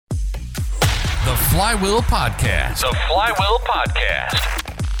The Flywheel Podcast. The Flywheel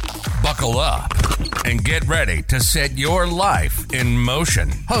Podcast. Buckle up and get ready to set your life in motion.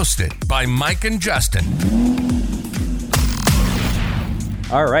 Hosted by Mike and Justin.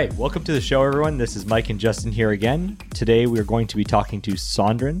 All right, welcome to the show, everyone. This is Mike and Justin here again. Today, we're going to be talking to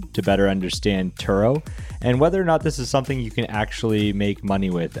Sondren to better understand Turo and whether or not this is something you can actually make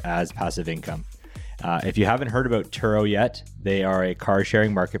money with as passive income. If you haven't heard about Turo yet, they are a car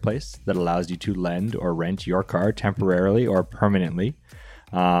sharing marketplace that allows you to lend or rent your car temporarily or permanently.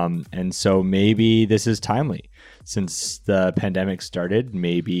 And so maybe this is timely. Since the pandemic started,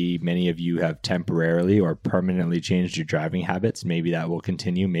 maybe many of you have temporarily or permanently changed your driving habits. Maybe that will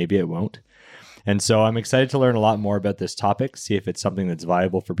continue, maybe it won't. And so I'm excited to learn a lot more about this topic, see if it's something that's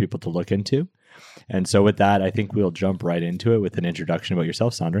viable for people to look into. And so with that, I think we'll jump right into it with an introduction about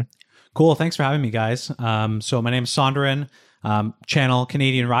yourself, Sondren. Cool. Thanks for having me, guys. So my name is Sondren, channel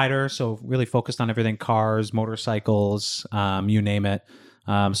Canadian rider. So really focused on everything cars, motorcycles, you name it.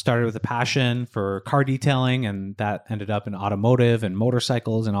 Started with a passion for car detailing, and that ended up in automotive and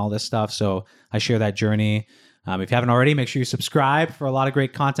motorcycles and all this stuff. So I share that journey. If you haven't already, make sure you subscribe for a lot of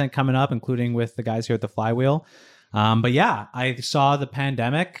great content coming up, including with the guys here at the Flywheel. But yeah, I saw the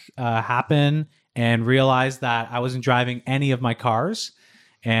pandemic happen and realized that I wasn't driving any of my cars.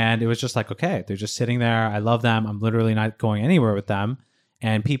 And it was just like, okay, they're just sitting there. I love them. I'm literally not going anywhere with them.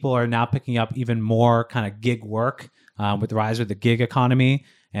 And people are now picking up even more kind of gig work with the rise of the gig economy.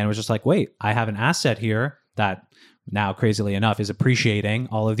 And it was just like, wait, I have an asset here that now, crazily enough, is appreciating.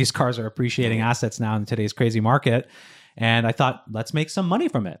 All of these cars are appreciating assets now in today's crazy market. And I thought, let's make some money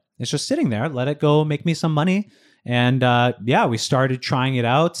from it. It's just sitting there. Let it go, make me some money. And yeah, we started trying it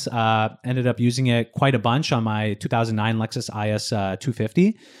out. Ended up using it quite a bunch on my 2009 Lexus IS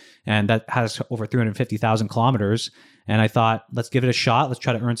 250. And that has over 350,000 kilometers. And I thought, let's give it a shot. Let's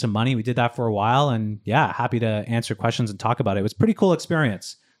try to earn some money. We did that for a while. And yeah, happy to answer questions and talk about it. It was a pretty cool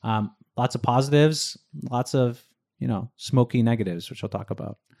experience. Lots of positives, lots of, smoky negatives, which I'll talk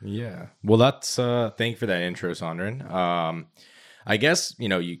about. Yeah. Well, that's thank you for that intro, Sondren. I guess,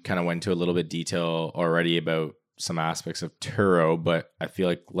 you kind of went into a little bit detail already about some aspects of Turo, but I feel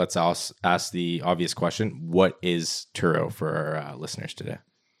like let's ask the obvious question. What is Turo for our listeners today?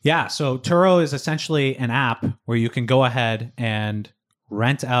 Yeah, so Turo is essentially an app where you can go ahead and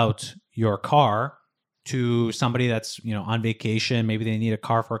rent out your car to somebody that's on vacation. Maybe they need a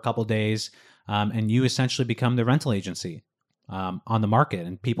car for a couple of days, and you essentially become the rental agency on the market.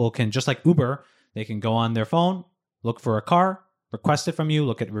 And people can, just like Uber, they can go on their phone, look for a car, request it from you,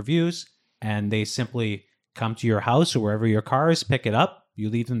 look at reviews, and they simply come to your house or wherever your car is, pick it up, you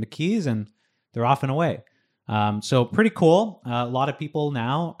leave them the keys, and they're off and away. So pretty cool. A lot of people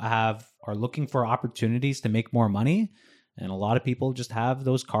now are looking for opportunities to make more money. And a lot of people just have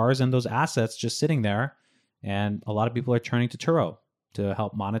those cars and those assets just sitting there. And a lot of people are turning to Turo to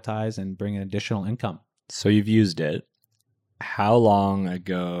help monetize and bring in additional income. So you've used it. How long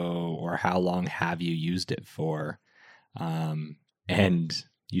ago or how long have you used it for? And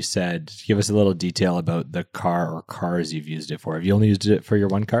you said, give us a little detail about the car or cars you've used it for. Have you only used it for your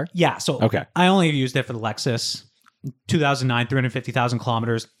one car? Yeah. So okay. I only used it for the Lexus 2009, 350,000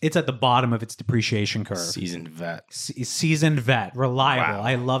 kilometers. It's at the bottom of its depreciation curve. Seasoned vet. Seasoned vet. Reliable. Wow.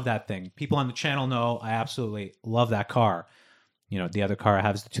 I love that thing. People on the channel know I absolutely love that car. The other car I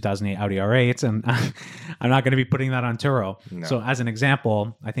have is the 2008 Audi R8, and I'm not going to be putting that on Turo. No. So as an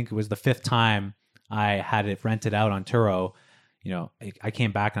example, I think it was the 5th time I had it rented out on Turo. I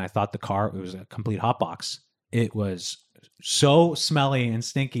came back and I thought it was a complete hotbox. It was so smelly and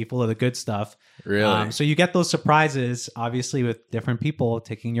stinky, full of the good stuff. Really? So you get those surprises, obviously, with different people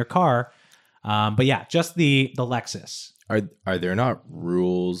taking your car. But yeah, just the Lexus. Are there not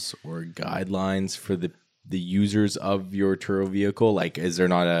rules or guidelines for the users of your Turo vehicle? Like, is there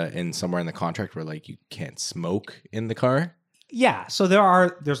not somewhere in the contract where you can't smoke in the car? Yeah, so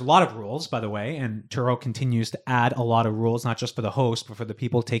there's a lot of rules, by the way, and Turo continues to add a lot of rules, not just for the host, but for the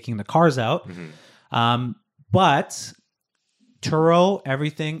people taking the cars out. Mm-hmm. But Turo,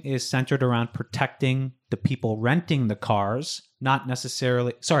 everything is centered around protecting the people renting the cars, that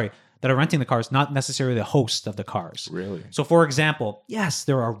are renting the cars, not necessarily the host of the cars. Really? So for example, yes,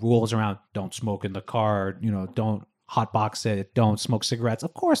 there are rules around don't smoke in the car, don't hotbox it, don't smoke cigarettes.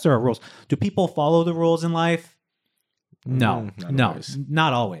 Of course there are rules. Do people follow the rules in life? No,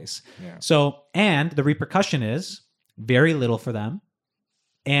 not always. Yeah. So, and the repercussion is very little for them.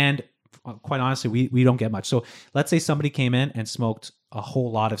 And quite honestly, we don't get much. So let's say somebody came in and smoked a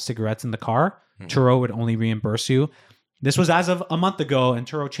whole lot of cigarettes in the car. Mm-hmm. Turo would only reimburse you This was as of a month ago, and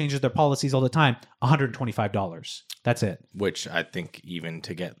Turo changes their policies all the time. $125. That's it. Which I think even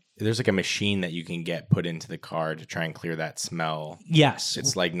to get, there's like a machine that you can get put into the car to try and clear that smell. Yes.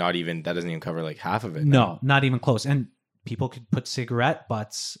 It's like not even, that doesn't even cover like half of it. No, not even close. And people could put cigarette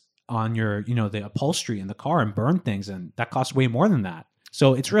butts on your, the upholstery in the car and burn things, and that costs way more than that.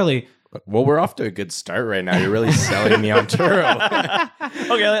 So it's really... Well, we're off to a good start right now. You're really selling me on Turo.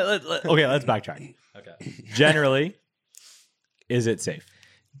 Okay, let's backtrack. Okay. Generally, is it safe?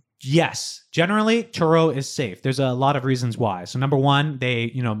 Yes. Generally, Turo is safe. There's a lot of reasons why. So number one,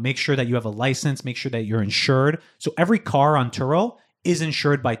 they, make sure that you have a license, make sure that you're insured. So every car on Turo is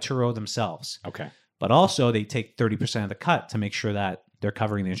insured by Turo themselves. Okay. But also they take 30% of the cut to make sure that they're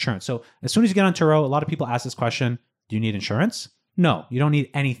covering the insurance. So as soon as you get on Turo, a lot of people ask this question, do you need insurance? No, you don't need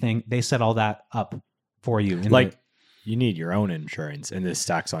anything. They set all that up for you. You need your own insurance and this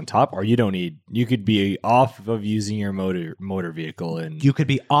stacks on top, or you don't need, you could be off of using your motor vehicle and you could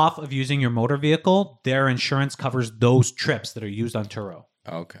be off of using your motor vehicle. Their insurance covers those trips that are used on Turo.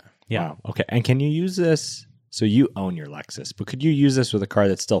 Okay. Yeah. Wow. Okay. And can you use this? So you own your Lexus, but could you use this with a car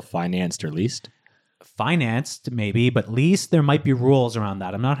that's still financed or leased? Financed, maybe, but leased, there might be rules around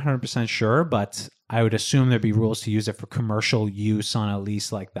that. I'm not 100% sure, but I would assume there'd be rules to use it for commercial use on a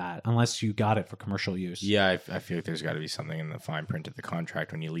lease like that, unless you got it for commercial use. Yeah, I feel like there's got to be something in the fine print of the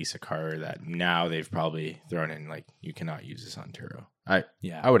contract when you lease a car that now they've probably thrown in, like, you cannot use this on Turo.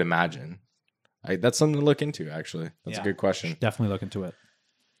 I would imagine. That's something to look into, actually. That's a good question. Definitely look into it.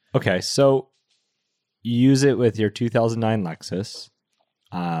 Okay, so you use it with your 2009 Lexus.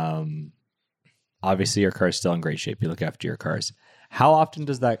 Obviously, your car is still in great shape. You look after your cars. How often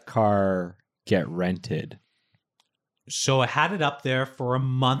does that car get rented? So I had it up there for a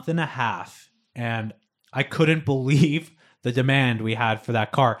month and a half, and I couldn't believe the demand we had for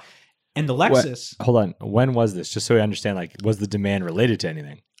that car. And the Lexus... Hold on. When was this? Just so we understand, like, was the demand related to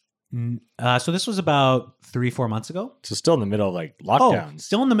anything? So this was about 3-4 months ago. So still in the middle of, like, lockdowns.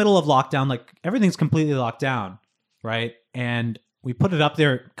 Still in the middle of lockdown. Like, everything's completely locked down, right? And we put it up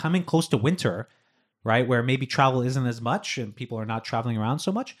there coming close to winter, right? Where maybe travel isn't as much and people are not traveling around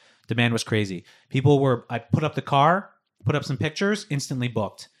so much. Demand was crazy. I put up the car, put up some pictures, instantly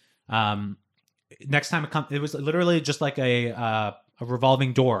booked. Next time it was literally just like a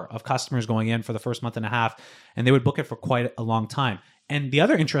revolving door of customers going in for the first month and a half, and they would book it for quite a long time. And the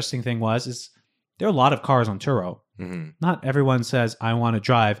other interesting thing is there are a lot of cars on Turo. Mm-hmm. Not everyone says, I want to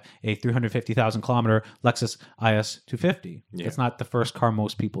drive a 350,000 kilometer Lexus IS 250. Yeah. It's not the first car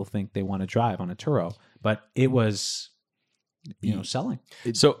most people think they want to drive on a Turo, but it was, selling.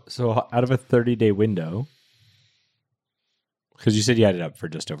 So out of a 30-day window, because you said you had it up for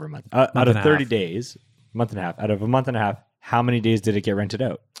just over a month, out of 30 days, month and a half, out of a month and a half, how many days did it get rented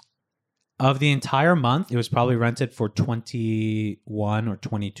out? Of the entire month, it was probably rented for 21 or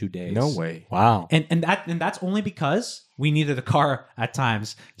 22 days. No way. Wow. And that's only because we needed a car at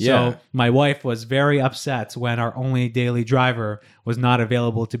times. Yeah. So my wife was very upset when our only daily driver was not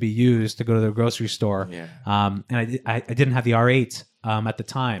available to be used to go to the grocery store. Yeah. And I didn't have the R8 at the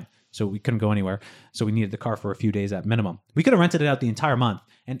time, so we couldn't go anywhere. So we needed the car for a few days at minimum. We could have rented it out the entire month.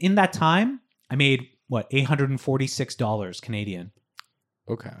 And in that time, I made, $846 Canadian.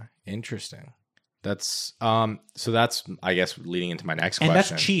 Okay. Interesting. That's so that's, I guess, leading into my next question. And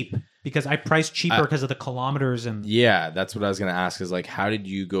that's cheap because I priced cheaper because of the kilometers and yeah, that's what I was going to ask is like, how did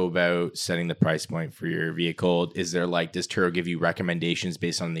you go about setting the price point for your vehicle? Is there does Turo give you recommendations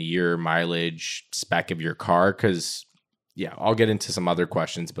based on the year, mileage, spec of your car? Because yeah, I'll get into some other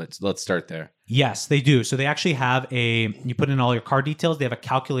questions, but let's start there. Yes, they do. So they actually have you put in all your car details. They have a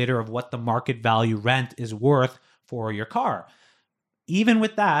calculator of what the market value rent is worth for your car. Even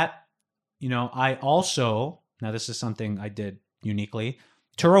with that, I also, now this is something I did uniquely,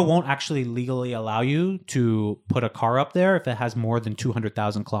 Turo won't actually legally allow you to put a car up there if it has more than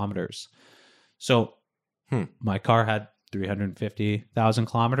 200,000 kilometers. So my car had 350,000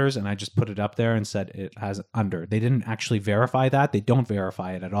 kilometers and I just put it up there and said it has under. They didn't actually verify that. They don't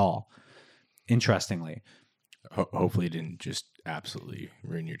verify it at all. Interestingly. Hopefully it didn't just absolutely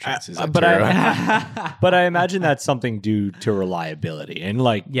ruin your chances. But I imagine that's something due to reliability. And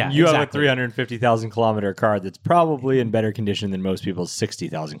you have a 350,000 kilometer car that's probably in better condition than most people's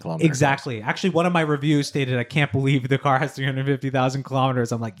 60,000 kilometers. Exactly. Cars. Actually, one of my reviews stated, I can't believe the car has 350,000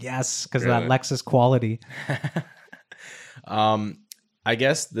 kilometers. I'm like, yes, because of that Lexus quality. I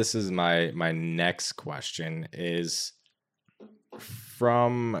guess this is my next question is,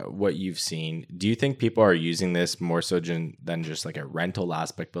 from what you've seen, do you think people are using this more so than just like a rental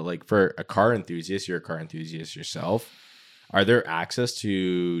aspect, but like for a car enthusiast, you're a car enthusiast yourself. Are there access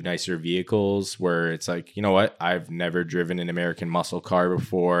to nicer vehicles where it's like, you know what? I've never driven an American muscle car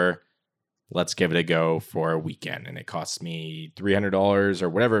before. Let's give it a go for a weekend. And it costs me $300 or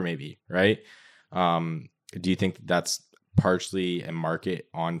whatever it may be, right? Do you think that's partially a market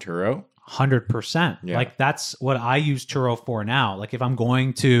on Turo? 100%. Yeah. Like that's what I use Turo for now. Like if I'm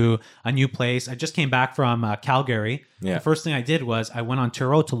going to a new place, I just came back from Calgary. Yeah. The first thing I did was I went on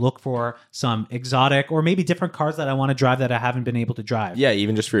Turo to look for some exotic or maybe different cars that I want to drive that I haven't been able to drive. Yeah,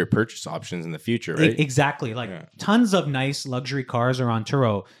 even just for your purchase options in the future, right? Exactly. Like tons of nice luxury cars are on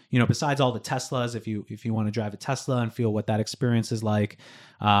Turo. You know, besides all the Teslas, if you want to drive a Tesla and feel what that experience is like,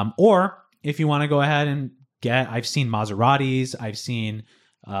 or if you want to go ahead and I've seen Maseratis, I've seen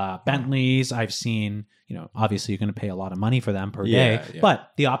Bentleys, I've seen, you know, obviously you're going to pay a lot of money for them per day,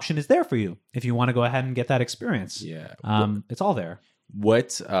 but the option is there for you if you want to go ahead and get that experience. Yeah. It's all there.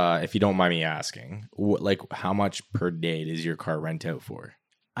 What, if you don't mind me asking, how much per day does your car rent out for?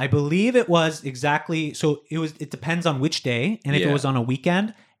 I believe it was exactly, so it depends on which day, and if it was on a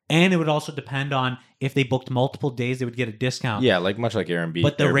weekend, and it would also depend on if they booked multiple days, they would get a discount. Yeah, much like Airbnb.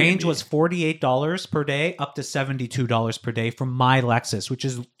 But the range was $48 per day up to $72 per day for my Lexus, which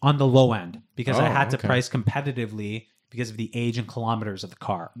is on the low end because I had to price competitively because of the age and kilometers of the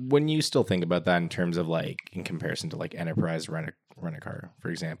car. When you still think about that in terms of in comparison to Enterprise rent a car, for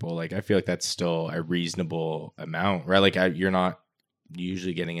example, I feel like that's still a reasonable amount, right? You're not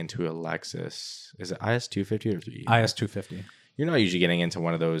usually getting into a Lexus. Is it IS250 or 3? IS250. You're not usually getting into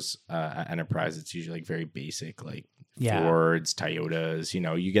one of those at Enterprise. It's usually very basic, Fords, Toyotas. You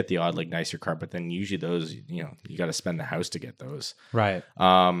know, you get the odd nicer car, but then usually those, you got to spend the house to get those. Right.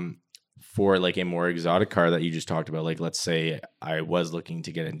 For a more exotic car that you just talked about, let's say I was looking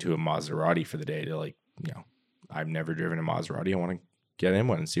to get into a Maserati for the day to I've never driven a Maserati. I want to get in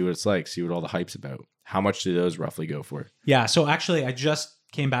one and see what it's like, see what all the hype's about. How much do those roughly go for? Yeah. So actually, I just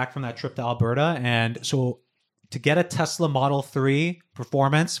came back from that trip to Alberta, and so to get a Tesla Model 3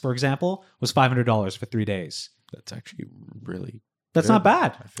 Performance, for example, was $500 for 3 days. That's actually really That's good. Not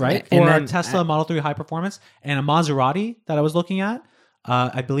bad, right? And For then a Tesla Model 3 High Performance and a Maserati that I was looking at,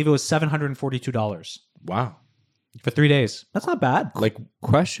 I believe it was $742 Wow. for 3 days. That's not bad.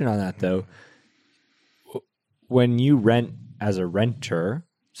 Question on that though. When you rent as a renter,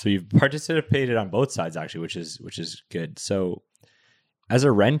 so you've participated on both sides actually, which is good. So as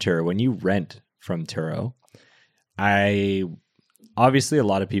a renter, when you rent from Turo, obviously a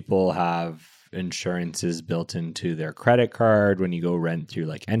lot of people have insurances built into their credit card when you go rent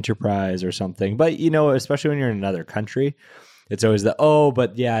through Enterprise or something. But especially when you're in another country, it's always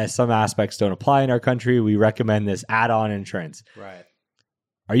some aspects don't apply in our country. We recommend this add-on insurance. Right.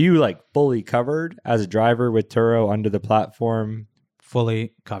 Are you fully covered as a driver with Turo under the platform?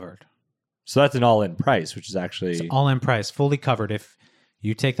 Fully covered. So that's an all-in price, which is actually It's all in price, fully covered. If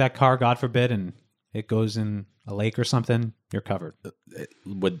you take that car, God forbid, and it goes in a lake or something, you're covered.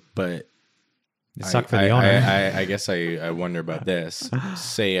 But it sucked for the owner. I guess I wonder about this.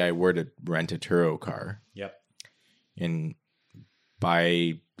 Say I were to rent a Turo car. Yep. And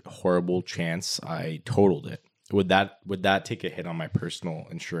by horrible chance, I totaled it. Would that take a hit on my personal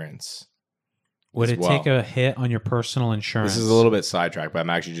insurance? Would it take a hit on your personal insurance? This is a little bit sidetracked, but I'm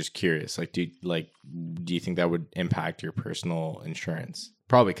actually just curious. Do you think that would impact your personal insurance?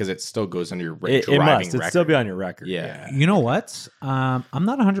 Probably, because it still goes under your driving record. It'd still be on your record. Yeah. You know what? I'm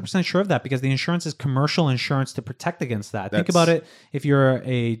not 100% sure of that because the insurance is commercial insurance to protect against that. Think about it. If you're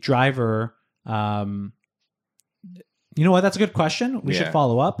a driver, you know what? That's a good question. We should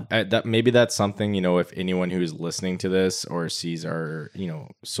follow up. Maybe that's something, if anyone who's listening to this or sees our,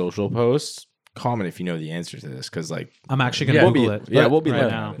 social posts, comment if you know the answer to this, because I'm actually going to Google it. Yeah, we'll be right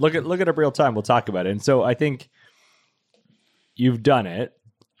looking now. Look it up real time. We'll talk about it. And so I think you've done it.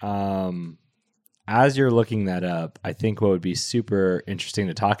 As you're looking that up, I think what would be super interesting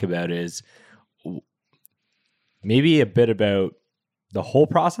to talk about is maybe a bit about the whole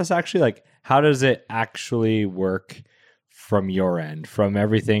process. Actually, how does it actually work from your end, from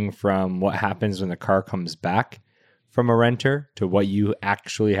everything from what happens when the car comes back from a renter to what you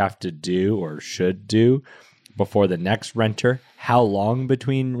actually have to do or should do before the next renter? How long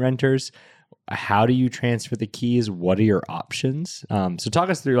between renters? How do you transfer the keys? What are your options? So talk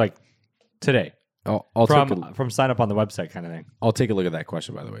us through today. From sign up on the website kind of thing. I'll take a look at that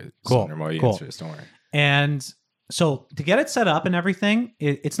question, by the way. Cool. While you answer this, don't worry. And so to get it set up and everything,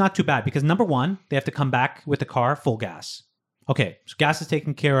 it's not too bad because number one, they have to come back with the car full gas. Okay, so gas is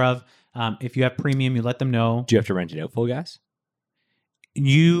taken care of. If you have premium, you let them know. Do you have to rent it out full gas?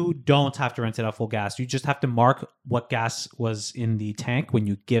 You don't have to rent it out full gas. You just have to mark what gas was in the tank when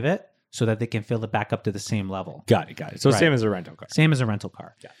you give it. so that they can fill it back up to the same level. Got it. So Right. same as a rental car. Same as a rental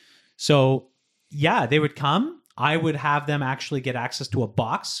car. Yeah. So yeah, they would come. I would have them actually get access to a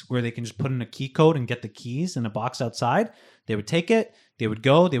box where they can just put in a key code and get the keys in a box outside. They would take it. They would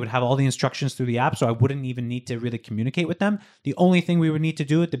go. They would have all the instructions through the app, so I wouldn't even need to really communicate with them. The only thing we would need to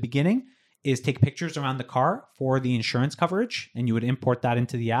do at the beginning is take pictures around the car for the insurance coverage, and you would import that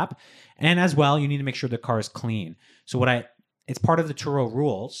into the app. And as well, you need to make sure the car is clean. So it's part of the Turo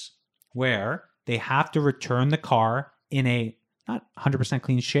rules where they have to return the car in a not 100%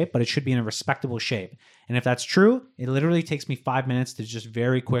 clean shape, but it should be in a respectable shape. And if that's true, it literally takes me 5 minutes to just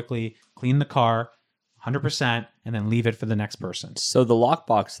very quickly clean the car 100% and then leave it for the next person. So the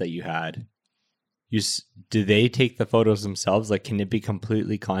lockbox that you had, do they take the photos themselves? Like, can it be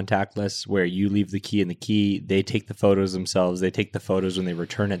completely contactless where you leave the key in the key, they take the photos themselves, they take the photos when they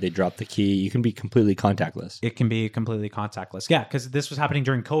return it, they drop the key. You can be completely contactless. It can be completely contactless. Yeah, because this was happening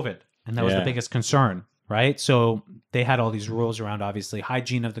during COVID, and that was the Yeah. biggest concern, right? So they had all these rules around, obviously,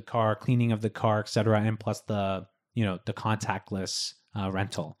 hygiene of the car, cleaning of the car, et cetera, and plus the contactless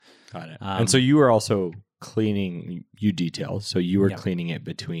rental. Got it. And so you were also cleaning, you detailed, so you were Yep. cleaning it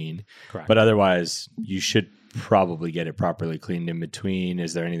between. Correct. But otherwise, you should probably get it properly cleaned in between.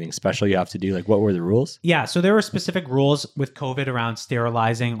 Is there anything special you have to do? Like, what were the rules? Yeah, so there were specific rules with COVID around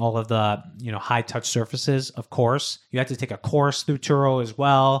sterilizing all of the, high touch surfaces. Of course, you had to take a course through Turo as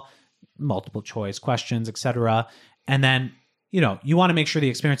well, multiple choice questions, etc. And then, you want to make sure the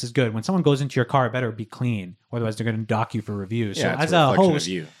experience is good. When someone goes into your car, it better be clean. Otherwise, they're going to dock you for reviews. Yeah, so it's as a reflection of host,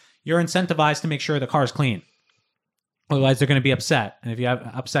 you. you're incentivized to make sure the car is clean. Otherwise, they're going to be upset. And if you have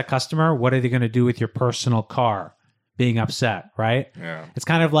an upset customer, what are they going to do with your personal car being upset, right? Yeah. It's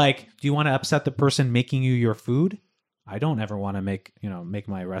kind of like, do you want to upset the person making you your food? I don't ever want to make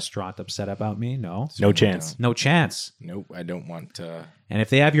my restaurant upset about me. No. No chance. No chance. Nope. I don't want to. And if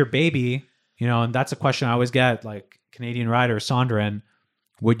they have your baby, and that's a question I always get, like Canadian rider, Sondren,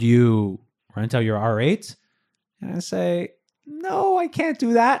 would you rent out your R8? And I say, no, I can't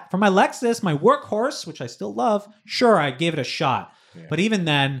do that. For my Lexus, my workhorse, which I still love, sure, I gave it a shot. Yeah. But even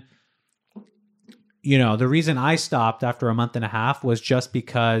then, the reason I stopped after a month and a half was just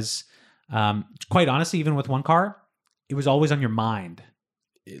because, quite honestly, even with one car, it was always on your mind.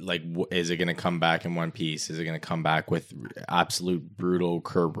 Like, is it going to come back in one piece? Is it going to come back with absolute brutal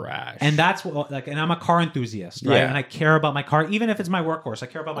curb rash? And that's what, and I'm a car enthusiast, right? Yeah. And I care about my car, even if it's my workhorse. I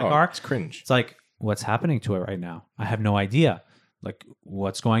care about my car. It's cringe. It's like, what's happening to it right now? I have no idea. Like,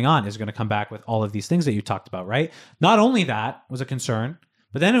 what's going on? Is it going to come back with all of these things that you talked about, right? Not only that was a concern,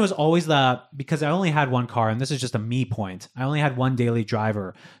 but then it was always because I only had one car, and this is just a me point. I only had one daily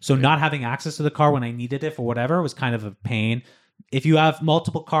driver. So not having access to the car when I needed it for whatever was kind of a pain. If you have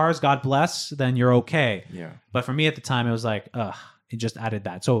multiple cars, God bless, then you're okay. Yeah. But for me at the time, it was like, it just added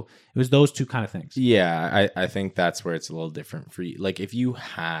that. So it was those two kind of things. Yeah. I think that's where it's a little different for you. Like, if you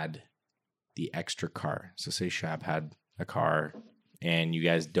had the extra car, so say Shab had a car and you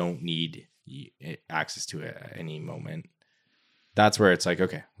guys don't need access to it at any moment, that's where it's like,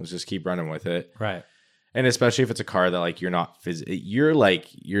 okay, let's just keep running with it. Right. And especially if it's a car that like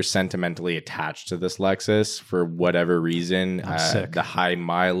you're sentimentally attached to this Lexus for whatever reason, I'm sick. the high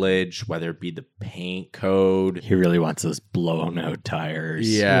mileage, whether it be the paint code. He really wants those blown out tires.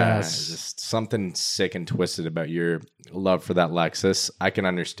 Yeah, Yes. just something sick and twisted about your love for that Lexus. I can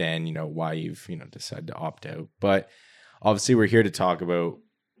understand, why you've, decided to opt out. But obviously we're here to talk about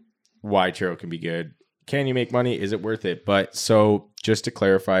why Turo can be good. Can you make money? Is it worth it? But so just to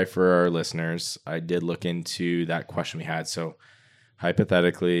clarify for our listeners, I did look into that question we had. So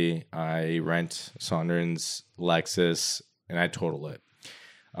hypothetically, I rent Sondren's Lexus and I total it.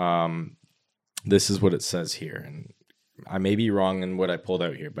 This is what it says here. And I may be wrong in what I pulled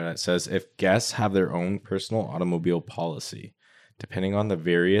out here, but it says if guests have their own personal automobile policy, depending on the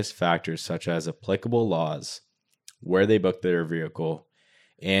various factors such as applicable laws, where they book their vehicle,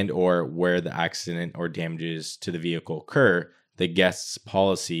 and or where the accident or damages to the vehicle occur, the guest's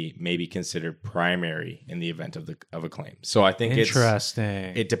policy may be considered primary in the event of a claim. So I think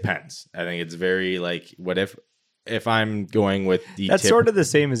Interesting. it depends. I think it's very like, what if I'm going with the That's sort of the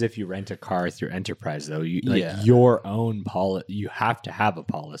same as if you rent a car through Enterprise, though. Your own policy, you have to have a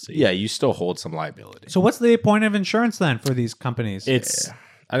policy. Yeah, you still hold some liability. So what's the point of insurance then for these companies?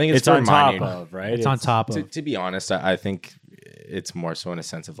 I think it's on top minor, of, right? It's on top of. To be honest, I think it's more so in a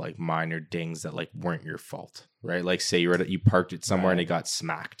sense of like minor dings that like weren't your fault, right? Like say you parked it somewhere and it got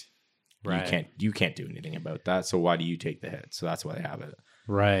smacked. Right. You can't do anything about that. So why do you take the hit? So that's why they have it.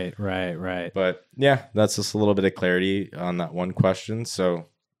 Right. But yeah, that's just a little bit of clarity on that one question. So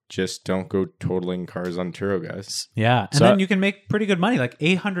just don't go totaling cars on Turo, guys. Yeah. And So- then you can make pretty good money, like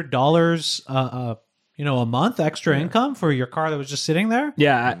 $800 a month extra income for your car that was just sitting there.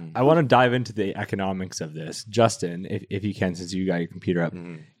 Yeah, I want to dive into the economics of this. Justin, if you can, since you got your computer up,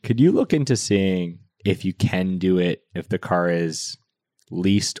 could you look into seeing if you can do it if the car is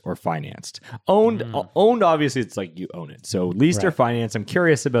leased or financed? Owned, obviously, it's like you own it. So leased or financed, I'm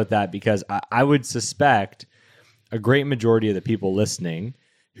curious about that because I would suspect a great majority of the people listening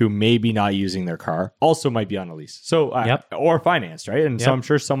who may be not using their car also might be on a lease. So or financed, right? And so I'm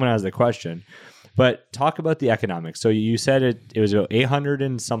sure someone has the question. But talk about the economics. So you said it was about $800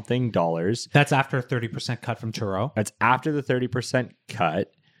 and something. That's after a 30% cut from Turo. That's after the 30%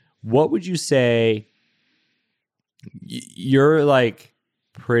 cut. What would you say you're like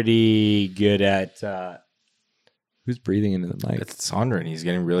pretty good at? Who's breathing into the mic? It's Sandra, and he's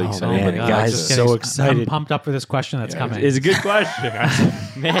getting really excited. man, about guys, this. so excited. I'm pumped up for this question that's coming. It's a good question.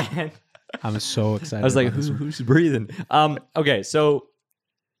 Man, I'm so excited. I was like, about this one. who's breathing? Okay, so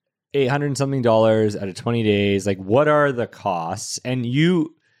 $800 and something out of 20 days. Like, what are the costs? And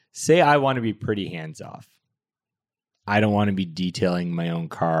you say, I want to be pretty hands off. I don't want to be detailing my own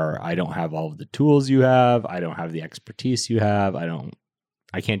car. I don't have all of the tools you have. I don't have the expertise you have.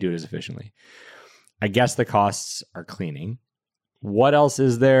 I can't do it as efficiently. I guess the costs are cleaning. What else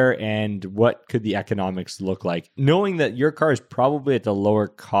is there, and what could the economics look like? Knowing that your car is probably at the lower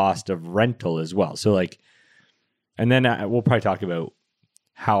cost of rental as well. So like, and then we'll probably talk about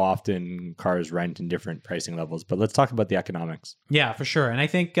how often cars rent in different pricing levels, but let's talk about the economics. Yeah, for sure. And I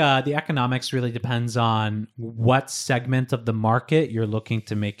think the economics really depends on what segment of the market you're looking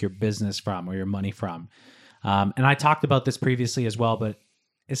to make your business from or your money from. And I talked about this previously as well, but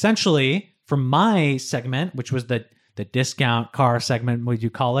essentially from my segment, which was the discount car segment, would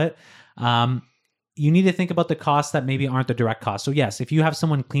you call it? You need to think about the costs that maybe aren't the direct cost. So yes, if you have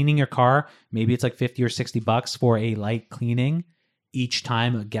someone cleaning your car, maybe it's like $50 or $60 for a light cleaning each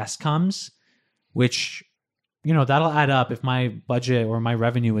time a guest comes, which, that'll add up. If my budget or my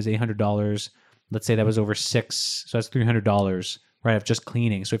revenue was $800, let's say that was over $600, so that's $300, right, of just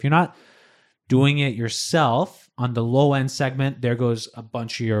cleaning. So if you're not doing it yourself on the low end segment, there goes a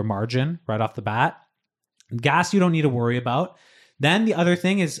bunch of your margin right off the bat. Gas, you don't need to worry about. Then the other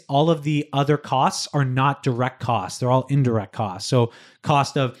thing is all of the other costs are not direct costs. They're all indirect costs. So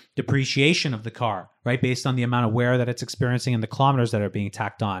cost of depreciation of the car, right? Based on the amount of wear that it's experiencing and the kilometers that are being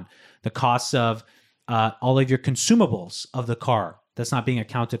tacked on. The costs of all of your consumables of the car that's not being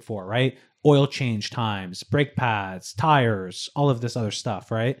accounted for, right? Oil change times, brake pads, tires, all of this other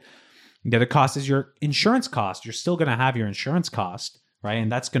stuff, right? The other cost is your insurance cost. You're still going to have your insurance cost, right?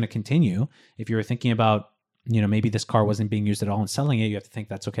 And that's going to continue. If you were thinking about, maybe this car wasn't being used at all and selling it, you have to think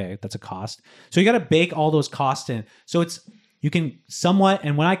that's okay. That's a cost. So you got to bake all those costs in. So you can somewhat,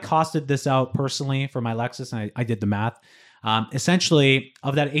 and when I costed this out personally for my Lexus, and I did the math, essentially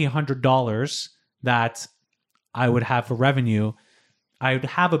of that $800 that I would have for revenue, I would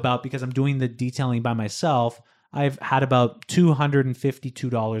have about, because I'm doing the detailing by myself, I've had about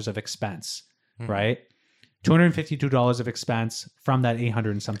 $252 of expense, right? $252 of expense from that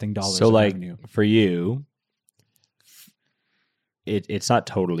 $800 and something So of like revenue. for you, it's not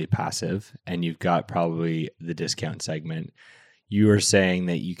totally passive, and you've got probably the discount segment. You are saying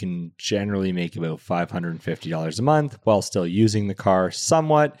that you can generally make about $550 a month while still using the car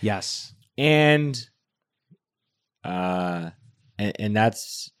somewhat. Yes. And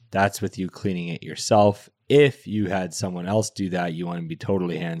that's with you cleaning it yourself. If you had someone else do that, you want to be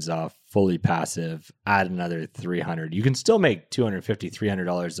totally hands off, fully passive, add another $300. You can still make $250,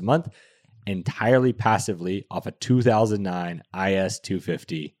 $300 a month entirely passively off a 2009 IS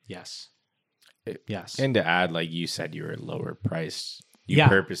 250. Yes. Yes. And to add, like you said, you were lower priced. You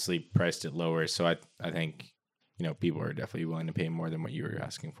purposely priced it lower. So I think, people are definitely willing to pay more than what you were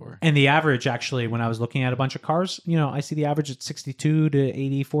asking for. And the average, actually, when I was looking at a bunch of cars, I see the average at $62 to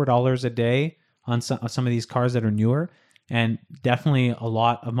 $84 a day on some of these cars that are newer. And definitely a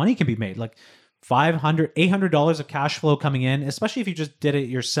lot of money can be made. Like $500, $800 of cash flow coming in, especially if you just did it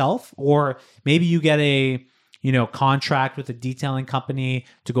yourself, or maybe you get a contract with a detailing company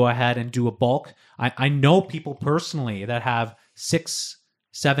to go ahead and do a bulk. I know people personally that have 6,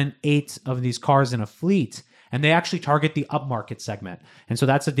 7, 8 of these cars in a fleet, and they actually target the upmarket segment. And so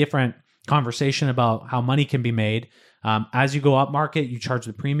that's a different conversation about how money can be made. As you go upmarket, you charge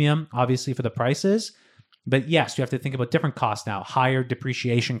the premium, obviously, for the prices. But yes, you have to think about different costs now, higher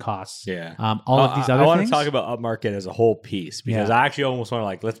depreciation costs. Yeah. All of these other I want things. to talk about upmarket as a whole piece, because I actually almost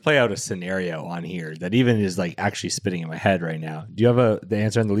want to let's play out a scenario on here that even is actually spinning in my head right now. Do you have the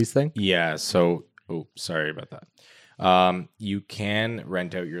answer on the lease thing? Yeah. So, sorry about that. You can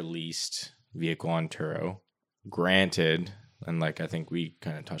rent out your leased vehicle on Turo. Granted, and like I think we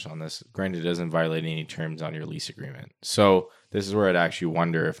kind of touched on this, granted it doesn't violate any terms on your lease agreement. So this is where I'd actually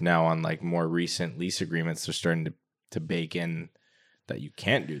wonder if now on like more recent lease agreements, they're starting to bake in that you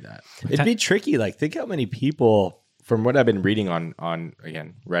can't do that. It'd be tricky. Like, think how many people... From what I've been reading on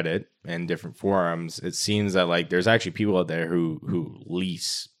again, Reddit and different forums, it seems that like there's actually people out there who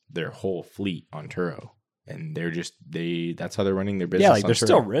lease their whole fleet on Turo. And that's how they're running their business. Yeah, like on there's Turo.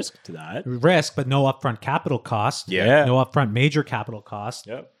 still risk to that. Risk, but no upfront capital cost. Yeah. No upfront major capital cost.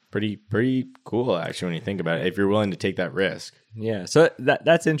 Yep. Pretty cool actually when you think about it. If you're willing to take that risk. Yeah. So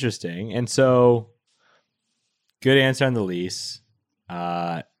that's interesting. And so good answer on the lease.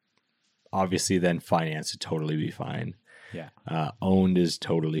 Obviously then finance would totally be fine. Yeah. Owned is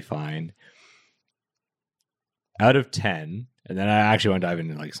totally fine. Out of 10, and then I actually want to dive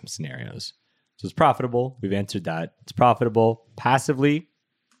into like some scenarios. So it's profitable. We've answered that. It's profitable. Passively,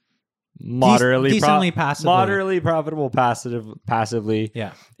 decently passively. Moderately profitable passively.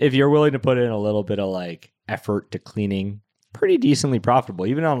 Yeah. If you're willing to put in a little bit of like effort to cleaning, pretty decently profitable.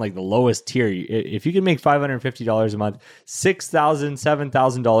 Even on like the lowest tier, if you can make $550 a month, $6,000,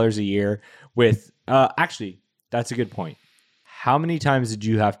 $7,000 a year with actually, that's a good point. How many times did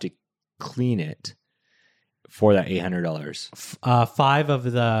you have to clean it for that $800? 5 of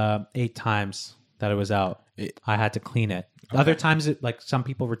the 8 times that it was out, I had to clean it. Okay. Other times, like some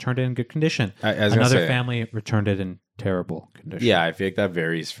people returned it in good condition. Another family returned it in terrible condition. Yeah, I feel like that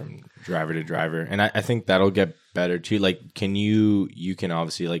varies from driver to driver, and I think that'll get better too. Like, you can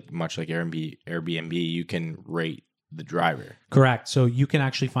obviously, like much like Airbnb, you can rate the driver. Correct. So you can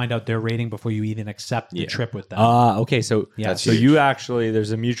actually find out their rating before you even accept the trip with them. Okay. So you actually,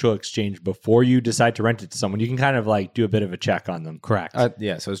 there's a mutual exchange before you decide to rent it to someone. You can kind of like do a bit of a check on them. Correct.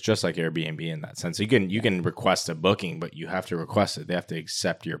 Yeah. So it's just like Airbnb in that sense. You can request a booking, but you have to request it. They have to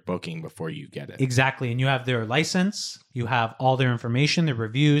accept your booking before you get it. Exactly. And you have their license, you have all their information, their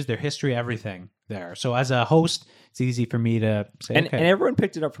reviews, their history, everything there. So as a host, it's easy for me to say, and everyone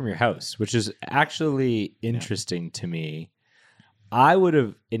picked it up from your house, which is actually interesting to me. I would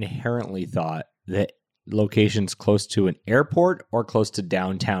have inherently thought that locations close to an airport or close to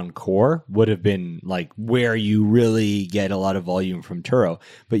downtown core would have been like where you really get a lot of volume from Turo.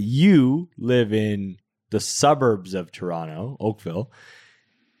 But you live in the suburbs of Toronto, Oakville,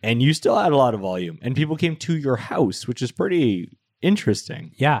 and you still had a lot of volume. And people came to your house, which is pretty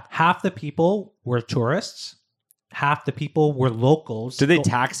interesting. Yeah. Half the people were tourists. Half the people were locals. Did they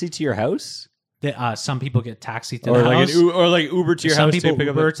taxi to your house? Some people get taxied to the house. Or like Uber to your Some house. Some people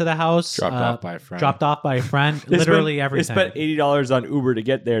Uber to the house. Dropped off by a friend. Dropped off by a friend. Literally everything. They spent $80 on Uber to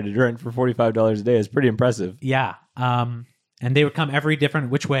get there to rent for $45 a day. It's pretty impressive. Yeah. And they would come every different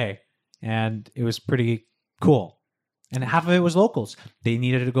which way. And it was pretty cool. And half of it was locals. They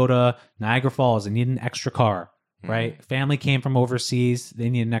needed to go to Niagara Falls. They needed an extra car, right? Family came from overseas. They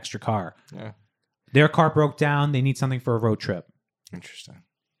needed an extra car. Yeah. Their car broke down. They need something for a road trip. Interesting.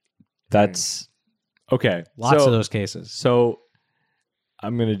 That's okay. Lots of those cases. So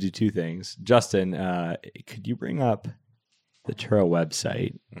I'm going to do 2 things. Justin, could you bring up the Turo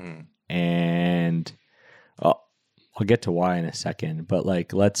website? And I'll get to why in a second. But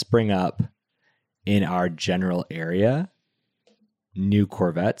like, let's bring up in our general area new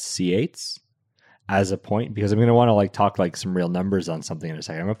Corvettes C8s as a point, because I'm going to want to like talk like some real numbers on something in a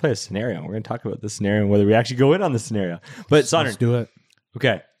second. I'm going to play a scenario. We're going to talk about the scenario and whether we actually go in on the scenario. But Sondren, let's do it.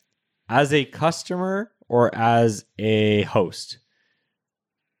 Okay. As a customer or as a host,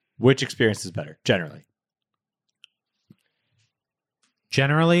 which experience is better generally?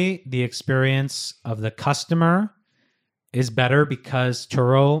 Generally, the experience of the customer is better because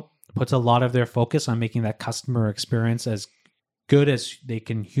Turo puts a lot of their focus on making that customer experience as good as they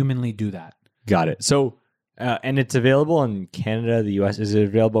can humanly do that. Got it. So, and it's available in Canada, the US. Is it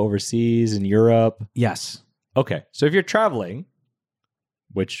available overseas, in Europe? Yes. Okay. So if you're traveling,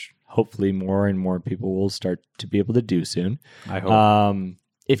 which hopefully more and more people will start to be able to do soon. I hope.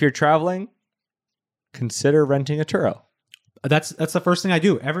 If you're traveling, consider renting a Turo. That's the first thing I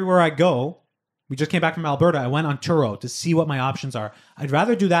do. Everywhere I go, we just came back from Alberta. I went on Turo to see what my options are. I'd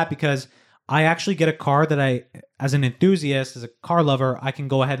rather do that because I actually get a car that I, as an enthusiast, as a car lover, I can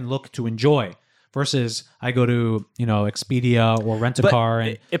go ahead and look to enjoy. Versus I go to, Expedia or rent a car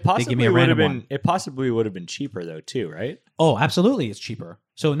and they give me a random one. It possibly would have been cheaper though too, right? Oh, absolutely. It's cheaper.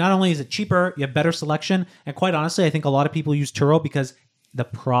 So not only is it cheaper, you have better selection. And quite honestly, I think a lot of people use Turo because the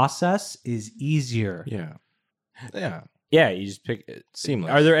process is easier. Yeah. Yeah. Yeah, you just pick it.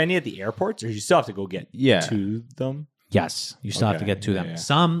 Seamless. Are there any at the airports or you still have to go get Yeah. to them? Yes, you still have to Okay, get to them. yeah.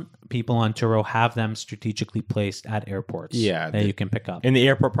 Some people on Turo have them strategically placed at airports. Yeah, that you can pick up. In the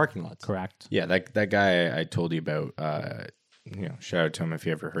airport parking lots. Correct. Yeah, that guy I told you about, shout out to him if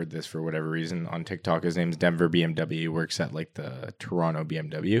you ever heard this for whatever reason on TikTok. His name's Denver BMW. He works at like the Toronto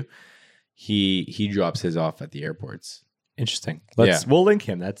BMW. He drops his off at the airports. Interesting. We'll link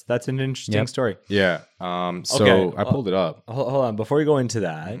him. That's an interesting story. Yeah. So Okay. I pulled it up. Hold on. Before we go into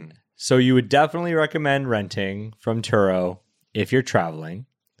that, so you would definitely recommend renting from Turo if you're traveling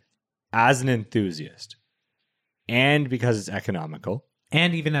as an enthusiast and because it's economical.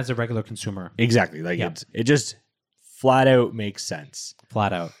 And even as a regular consumer, Exactly. Like Yep. it just flat out makes sense.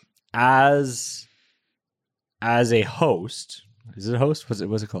 flat out. As a host, is it a host?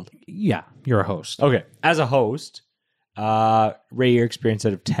 What's it called? Yeah, you're a host. Okay. As a host, rate your experience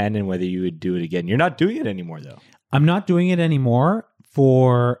out of 10 and whether you would do it again. You're not doing it anymore though. I'm not doing it anymore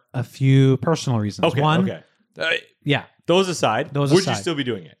for a few personal reasons. Okay. One, Okay. yeah, Those aside, would you still be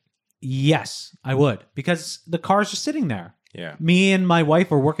doing it? yes, I would, because the car's just sitting there. Yeah. Me and my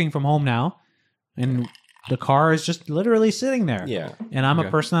wife are working from home now, and the car is just literally sitting there. Yeah. And I'm a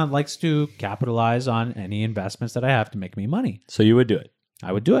person that likes to capitalize on any investments that I have to make me money. So you would do it.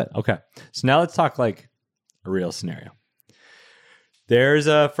 I would do it. Okay. So now let's talk like a real scenario. There's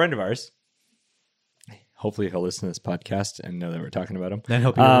a friend of ours. Hopefully he'll listen to this podcast and know that we're talking about him. Then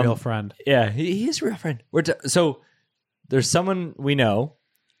he'll be a real friend. Yeah, he is a real friend. So there's someone we know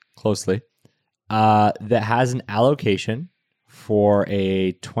closely that has an allocation for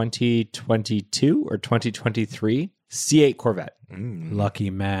a 2022 or 2023 C8 Corvette. Lucky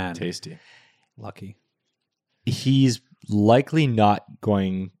man. Tasty. Lucky. He's likely not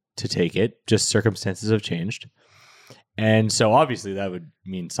going to take it. Just circumstances have changed. And so obviously that would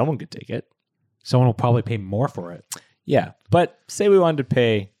mean someone could take it. Someone will probably pay more for it. Yeah. But say we wanted to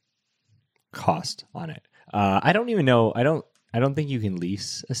pay cost on it. I don't even know. I don't think you can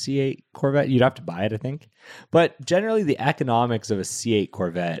lease a C8 Corvette. You'd have to buy it, I think. But generally the economics of a C8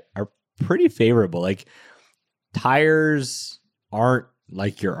 Corvette are pretty favorable. Like tires aren't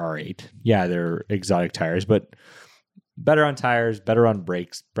like your R8. Yeah, they're exotic tires, but better on tires, better on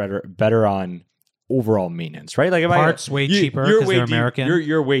brakes, better on overall maintenance, right? Like Parts way cheaper because they're American.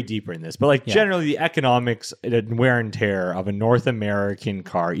 You're way deeper in this, but like generally the economics and wear and tear of a North American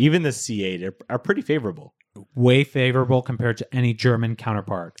car, even the C8, are pretty favorable. Way favorable compared to any German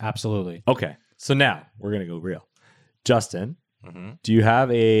counterpart. Absolutely. Okay, so now we're gonna go real. Justin, Mm-hmm. do you have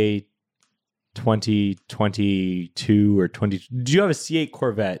a 2022 or 20? Do you have a C8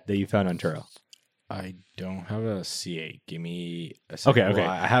 Corvette that you found on Turo? I don't have a C8. Give me a second. Okay. Well,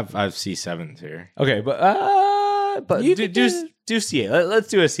 I have C7s here. Okay, but You do could do C8. Let's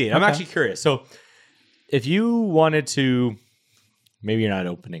do a C8. I'm Okay. actually curious. So, if you wanted to, maybe you're not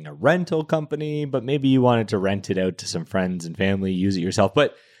opening a rental company, but maybe you wanted to rent it out to some friends and family, use it yourself.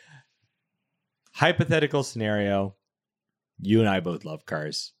 But hypothetical scenario, you and I both love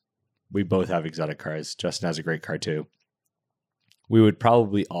cars. We both have exotic cars. Justin has a great car too. We would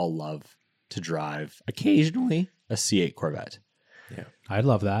probably all love to drive occasionally a C8 Corvette. I'd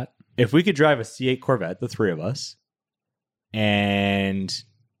love that. If we could drive a C8 Corvette, the three of us, and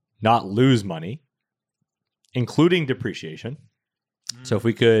not lose money, including depreciation. So if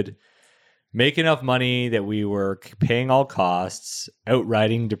we could make enough money that we were paying all costs,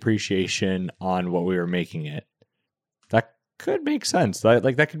 outriding depreciation on what we were making it, that could make sense.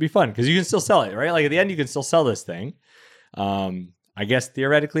 Like that could be fun because you can still sell it, right? Like at the end, you can still sell this thing. I guess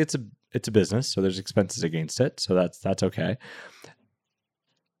theoretically it's a business, so there's expenses against it. So that's okay.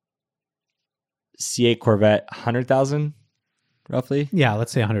 C8 Corvette, 100,000 roughly. Yeah,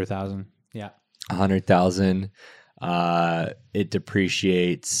 let's say 100,000. Yeah. 100,000. It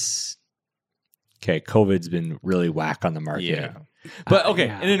depreciates. Okay, COVID's been really whack on the market. Yeah. But okay,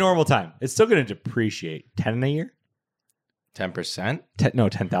 yeah. in a normal time, it's still going to depreciate 10 a year? 10%?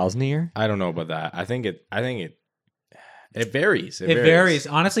 10,000 a year? I don't know about that. I think it varies. It varies.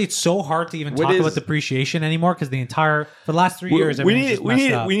 Honestly, it's so hard to even talk about depreciation anymore because for the last 3 years, we everything's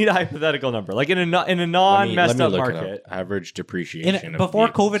just need a hypothetical number. Like in a non messed up market. Average depreciation. Before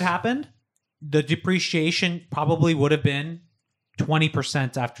of COVID happened, the depreciation probably would have been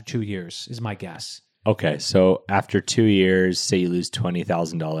 20% after 2 years, is my guess. Okay, so after 2 years, say you lose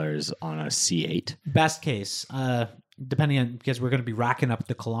 $20,000 on a C8. Best case, depending on, because we're going to be racking up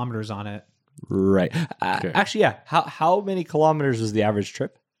the kilometers on it. Right. Okay. Actually, yeah. How many kilometers was the average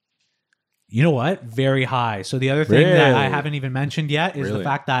trip? You know what? Very high. So the other thing that I Really? haven't even mentioned yet is the Really?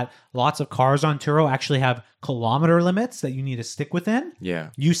 fact that lots of cars on Turo actually have kilometer limits that you need to stick within. Yeah.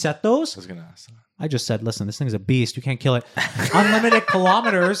 You set I those. was going to ask that. I just said, listen, this thing's a beast. You can't kill it. Unlimited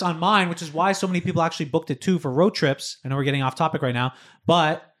kilometers on mine, which is why so many people actually booked it too for road trips. I know we're getting off topic right now,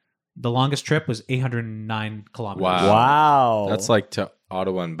 but the longest trip was 809 kilometers. Wow. That's like to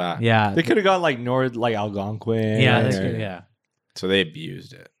Ottawa and back. Yeah. They could have gone like north, like Algonquin. Yeah. That's or- good. Yeah. So they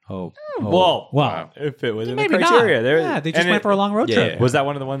abused it. Oh. Well, Wow. if it was in the Maybe criteria. not. Yeah, they just went for a long road Yeah, trip. yeah. Was that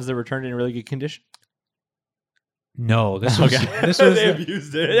one of the ones that returned in really good condition? No, this was this was They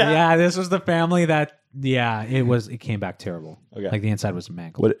abused it. yeah, this was the family that it came back terrible. Okay. Like the inside was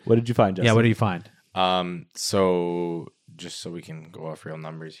mangled. What did you find, Justin? Yeah, what do you find? So just so we can go off real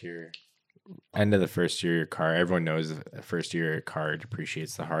numbers here. End of the first year of your car, everyone knows the first year your car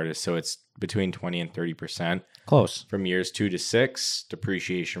depreciates the hardest. So it's between 20 and 30%. Close. From years 2 to 6,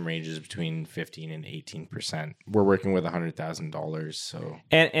 depreciation ranges between 15 and 18%. We're working with $100,000, so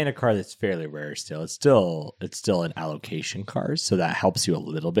and a car that's fairly rare still. It's still an allocation car, so that helps you a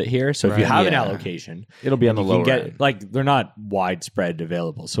little bit here. So if you Right. have an Yeah. allocation, it'll be on the you can lower get end. like they're not widespread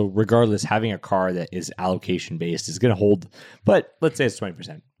available. So regardless, having a car that is allocation based is going to hold. But let's say it's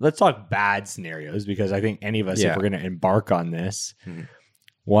 20%. Let's talk bad scenarios because I think any of us, if Yeah. we're going to embark on this, Mhm.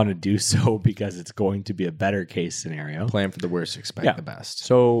 want to do so because it's going to be a better case scenario. Plan for the worst, expect Yeah. the best.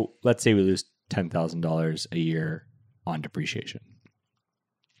 So let's say we lose $10,000 a year on depreciation.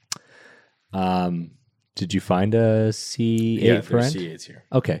 Did you find a C8 Yeah, for there's rent? C8s here.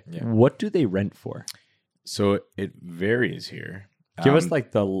 Okay. Yeah. What do they rent for? So it varies here. Give us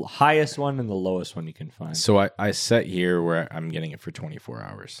like the highest one and the lowest one you can find. So I set here where I'm getting it for 24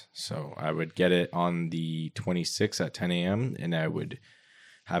 hours. So I would get it on the 26th at 10 a.m. and I would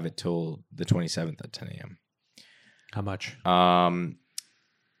have it till the 27th at 10 a.m. How much?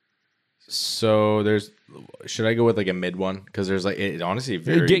 So should I go with like a mid one? Because there's like, it honestly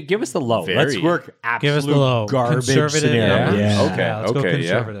very. Give us the low. Let's very- work absolute Give us the low. garbage Conservative scenario. numbers. Yeah. Okay. Yeah, let's go okay.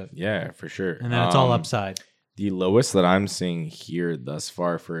 conservative. Yeah, for sure. And then it's all upside. The lowest that I'm seeing here thus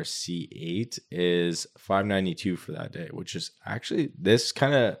far for a C8 is $592 for that day, which is actually this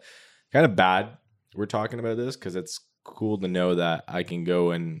kind of bad. We're talking about this because it's cool to know that I can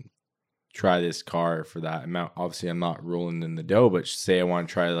go and try this car for that amount. Obviously, I'm not rolling in the dough, but say I want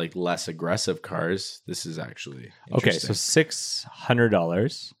to try like less aggressive cars. This is actually Okay, so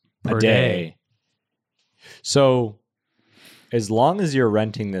 $600 a Per day. day. So as long as you're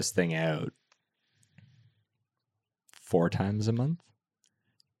renting this thing out 4 times a month,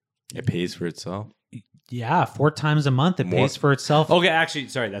 it pays for itself. Yeah, 4 times a month it More. pays for itself. okay, actually,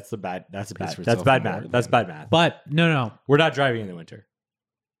 sorry, that's bad for math. itself That's bad more math. than- That's bad math. But no, We're not driving in the winter.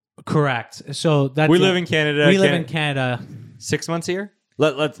 correct. So that's We live in Canada. We live in Canada. 6 months a year.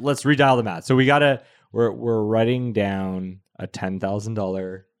 Let's redial the math. So we're writing down a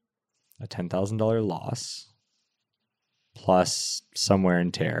 $10,000 loss plus some wear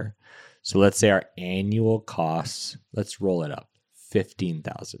and tear. So let's say our annual costs. Let's roll it up,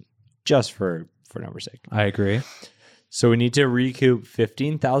 15,000, just for number's sake. I agree. So we need to recoup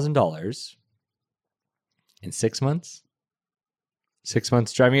 $15,000 in 6 months. 6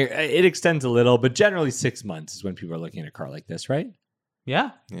 months driving. It extends a little, but generally 6 months is when people are looking at a car like this, right?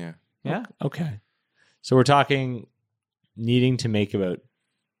 Yeah. Yeah. Yeah. Okay. So we're talking needing to make about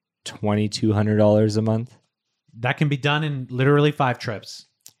 $2,200 a month. That can be done in literally 5 trips.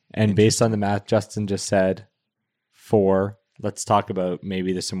 And based on the math Justin just said, 4, let's talk about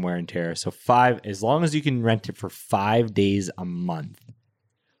maybe there's some wear and tear. So 5, as long as you can rent it for 5 days a month,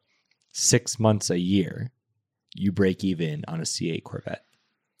 6 months a year, you break even on a C8 Corvette.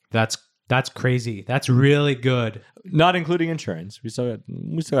 That's crazy. That's really good. Not including insurance. We still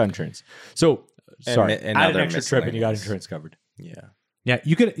got insurance. So sorry, and add an other extra trip and you got miscellaneous. insurance covered. Yeah. Yeah,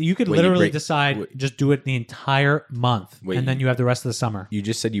 you could Wait, you literally break- decide wait. just do it the entire month, Wait, and then you have the rest of the summer. You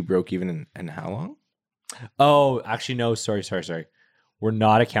just said you broke even in how long? Oh, actually, no. Sorry. We're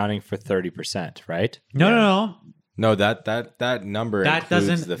not accounting for 30%, right? No. No, that number That includes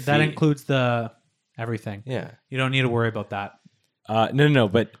doesn't. the That fee. includes the everything. Yeah. You don't need to worry about that. No.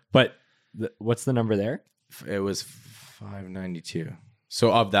 But what's the number there? It was $592. So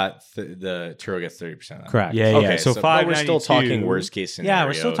of that, the Turo gets 30% of that. Correct. Yeah. Okay, So but we're still 592. talking worst case scenario. Yeah,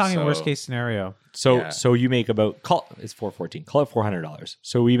 we're still talking so- worst case scenario. So Yeah. so you make about it's $414. Call it $400.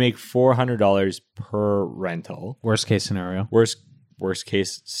 So we make $400 per rental. Worst case scenario. Worst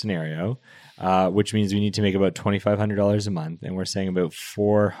case scenario, which means we need to make about $2,500 a month, and we're saying about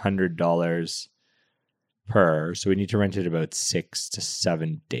 $400 per. So we need to rent it about 6 to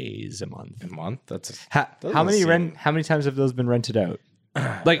 7 days a month. A month? That's How Doesn't many seem- How many times have those been rented out?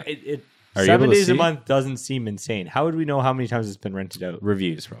 Like it Are you 7 able to days a see? month doesn't seem insane. How would we know how many times it's been rented out?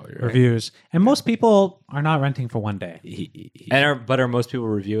 Reviews, probably. Right? Reviews. And most people are not renting for one day. But are most people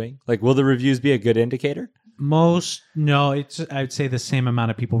reviewing? Like, will the reviews be a good indicator? I'd say the same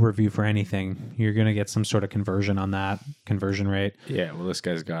amount of people review for anything. You're going to get some sort of conversion on that conversion rate. Yeah, well, this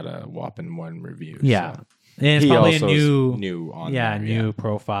guy's got a whopping 1 review. Yeah. So. And it's He probably a also is new new on yeah, there, new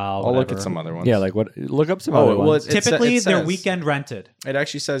profile. I'll look whatever. at some other ones. Yeah, like what? Look up some Oh, other well, ones. Typically, it they're says- weekend rented. It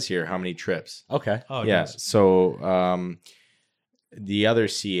actually says here how many trips. Okay. Oh, Yeah. yes. So the other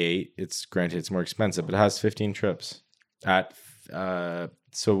C8, it's granted it's more expensive, but it has 15 trips.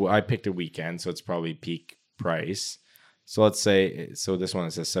 So I picked a weekend, so it's probably peak price. So let's say this one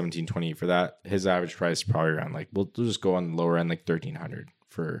it says 1720 for that. His average price is probably around we'll just go on the lower end, like 1300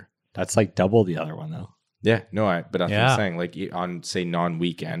 for. That's like double the other one, though. Yeah, no, but that's what Yeah. I'm saying. Like on say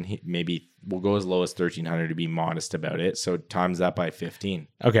non-weekend, maybe we'll go as low as 1300 to be modest about it. So times that by 15.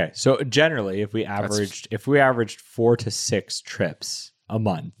 Okay, so generally, if we averaged 4 to 6 trips a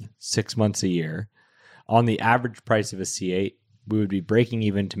month, 6 months a year, on the average price of a C8, we would be breaking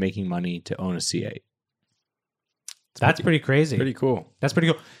even to making money to own a C8. That's pretty crazy. Pretty cool. That's pretty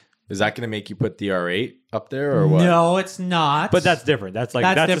cool. Is that going to make you put the R8 up there or what? No, it's not. But that's different. That's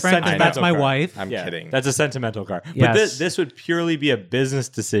different. a That's sentimental my car. wife. I'm kidding. That's a sentimental car. But Yes. this would purely be a business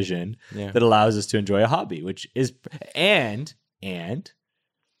decision Yeah. that allows us to enjoy a hobby, which is and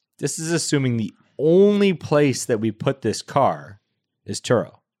this is assuming the only place that we put this car is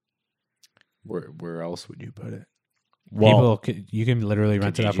Turo. Where else would you put it? You can literally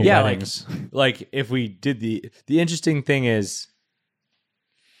rent it out for Yeah, weddings. like if we did the interesting thing is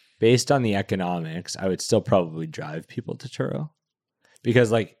based on the economics, I would still probably drive people to Turo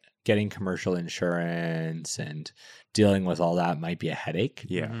because like getting commercial insurance and dealing with all that might be a headache.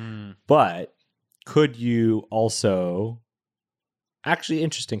 Yeah. Mm. But could you also actually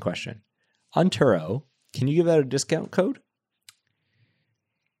interesting question. On Turo, can you give out a discount code?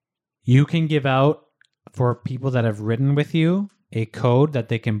 You can give out for people that have ridden with you a code that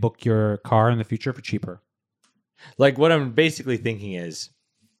they can book your car in the future for cheaper. Like what I'm basically thinking is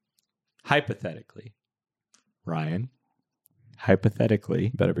hypothetically, Ryan,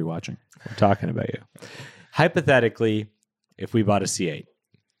 Better be watching. we're talking about you. Hypothetically, if we bought a C8,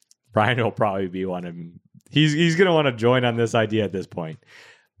 Brian will probably be one of them. He's going to want to join on this idea at this point.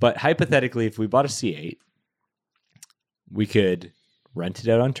 But hypothetically, if we bought a C8, we could rent it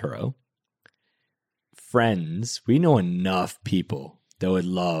out on Turo. Friends, we know enough people that would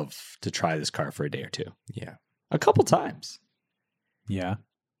love to try this car for a day or two. Yeah. A couple times. Yeah.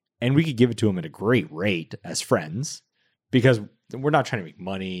 And we could give it to them at a great rate as friends because we're not trying to make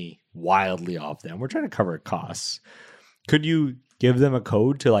money wildly off them. We're trying to cover costs. Could you give them a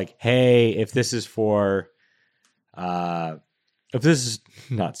code to like, hey, if this is for, if this is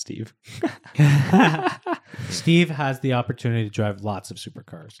not Steve. Steve has the opportunity to drive lots of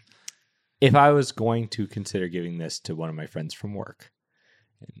supercars. If I was going to consider giving this to one of my friends from work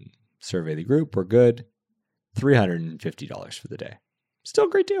and survey the group, we're good. $350 for the day. Still a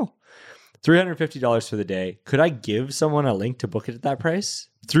great deal. $350 for the day. Could I give someone a link to book it at that price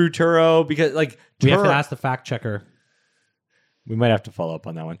through Turo? Because like We have to Turo- ask the fact checker. we might have to follow up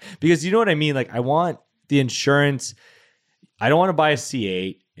on that one because you know what I mean? Like I want the insurance. I don't want to buy a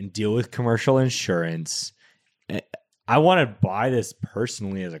C8 and deal with commercial insurance. I want to buy this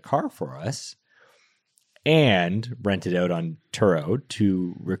personally as a car for us and rent it out on Turo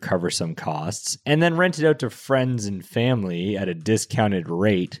to recover some costs and then rent it out to friends and family at a discounted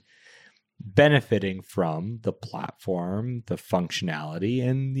rate, benefiting from the platform, the functionality,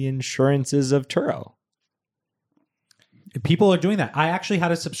 and the insurances of Turo. People are doing that. I actually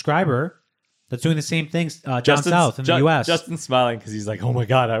had a subscriber that's doing the same thing down south in the U.S. Justin's smiling because he's like, "Oh my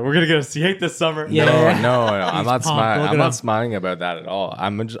god, we're gonna get a C8 this summer." Yeah. No, I'm not pumped. smiling. Look I'm at not him. smiling about that at all.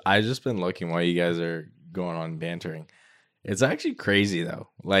 I just been looking while you guys are going on bantering. It's actually crazy though.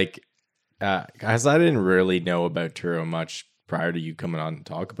 Like, guys, I didn't really know about Turo much prior to you coming on and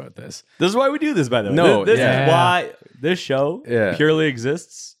talk about this. This is why we do this, by the way. No, this yeah. is why this show Yeah. purely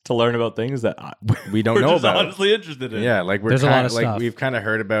exists to learn about things that We don't we're know just about. honestly interested in. Yeah, like we're There's a lot kind of like stuff. we've kind of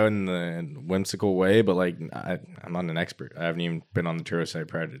heard about in the whimsical way, but like I'm not an expert. I haven't even been on the Turo site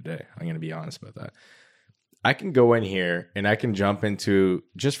prior to today. I'm gonna be honest about that. I can go in here and I can jump into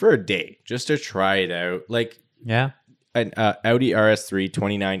just for a day, just to try it out, like Yeah. an Audi RS3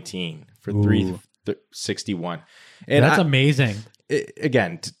 2019 for Ooh. 361. And That's amazing.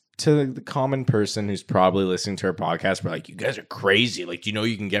 again, to the common person who's probably listening to our podcast, we're like, you guys are crazy. Like, you know,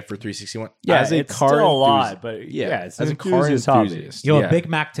 you can get for 361. Yeah, as a it's car still a lot, enthusiast- but yeah, it's as an a car enthusiast hobby. enthusiast. Yo, yeah. a Big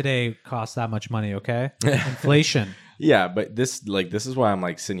Mac today costs that much money, okay? Inflation. Yeah, but this is why I'm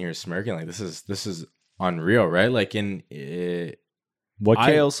like sitting here smirking. Like this is unreal, right? Like I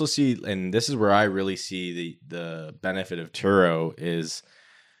also see, and this is where I really see the benefit of Turo is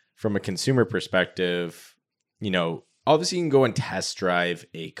from a consumer perspective. You know, obviously you can go and test drive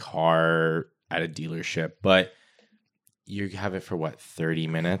a car at a dealership, but you have it for what, 30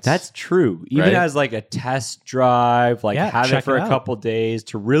 minutes? That's true. Even Right? as like a test drive, like have it check for it a out. couple days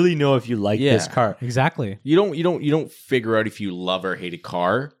to really know if you like this car. Exactly. You don't figure out if you love or hate a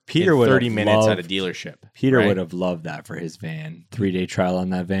car Peter in would 30 have minutes at a loved- dealership. Peter right? would have loved that for his van. 3-day trial on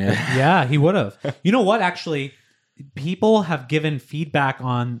that van. Yeah, he would have. You know what? Actually, people have given feedback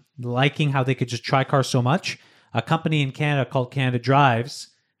on liking how they could just try cars so much. A company in Canada called Canada Drives.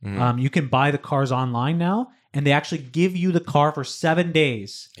 You can buy the cars online now, and they actually give you the car for 7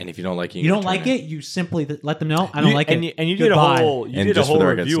 days. And if you don't like it, You don't like it, you simply let them know, I don't like it. And you did a Goodbye. whole And did a just for whole the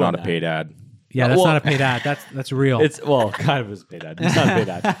record, it's review on not a that. paid ad. Yeah, that's Well- not a paid ad. That's real. It's kind of is a paid ad. It's not a paid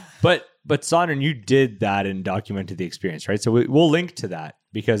ad. But Sondren, you did that and documented the experience, right? So we'll link to that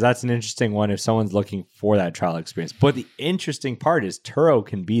because that's an interesting one if someone's looking for that trial experience. But the interesting part is Turo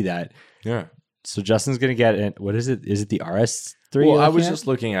can be that. Yeah. So Justin's gonna get it. What is it? Is it the RS3? Well, I was just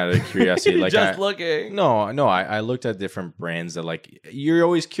looking at it out of curiosity. Like looking. No, I looked at different brands that like you're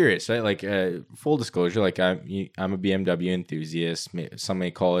always curious, right? Like full disclosure, like I'm a BMW enthusiast. Some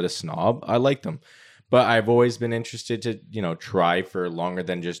may call it a snob. I like them, but I've always been interested to try for longer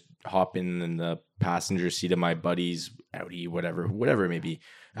than just hop in the passenger seat of my buddy's Audi, whatever it may be.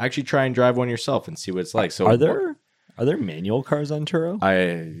 Actually, try and drive one yourself and see what it's like. So Are there manual cars on Turo?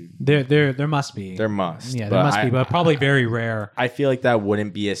 There must be. There must be, but I probably very rare. I feel like that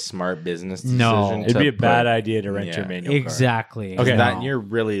wouldn't be a smart business decision. No. It'd be a bad put- idea to rent your manual car. Exactly. Okay. That No. you're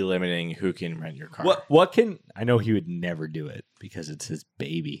really limiting who can rent your car. What can I know he would never do it because it's his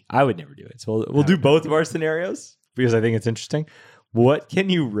baby. I would never do it. So we'll do both of our scenarios because I think it's interesting. What can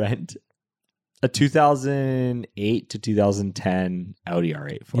you rent a 2008 to 2010 Audi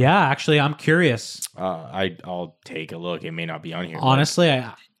R8 for? Yeah, actually, I'm curious. I'll take a look. It may not be on here. but Honestly,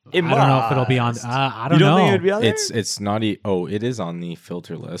 I don't know if it'll be on. must. I You don't don't know. think it would be on there? it's not. It is on the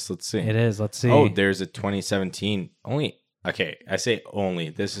filter list. Let's see. It is. Let's see. Oh, there's a 2017 only. Okay, I say only.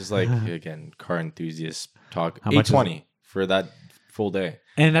 This is like again car enthusiast talk. How much is 820 for that full day.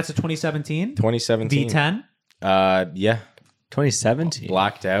 And that's a 2017 2017 V10. Yeah, 2017.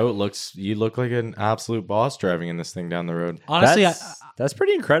 blacked out. You look like an absolute boss driving in this thing down the road. Honestly, That's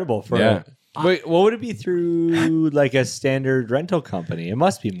pretty incredible for. Yeah. Wait, what would it be through like a standard rental company? It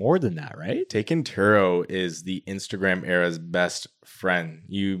must be more than that, right? Taken Turo is the Instagram era's best friend.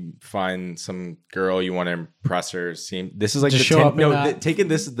 You find some girl you want to impress her. This is like Just the show up in that. Taken.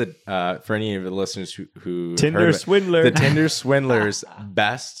 This is the for any of the listeners who Tinder heard of it, swindler. The Tinder swindler's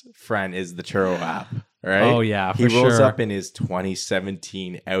best friend is the Turo app. Right? Oh, yeah, he for rolls sure. up in his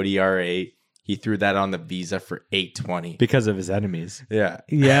 2017 Audi R8. He threw that on the Visa for $820. Because of his enemies. Yeah,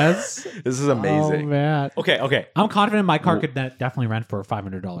 yes. this is amazing. Oh man. Okay. I'm confident my car could definitely rent for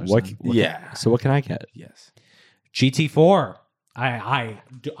 $500. Yeah. So what can I get? Yes. GT4. I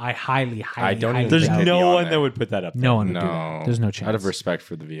highly I don't highly even There's think doubt it'd be no on one there. that would put that up. no one would do No. that. There's no chance. Out of respect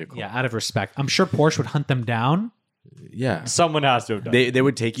for the vehicle. Yeah, out of respect. I'm sure Porsche would hunt them down. Yeah. Someone has to have done it. They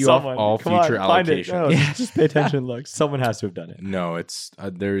would take you off all Come on, future find it. allocations. No, Yeah. just pay attention. Look, someone has to have done it. No, it's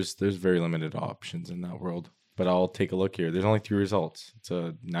there's very limited options in that world. But I'll take a look here. There's only 3 results. It's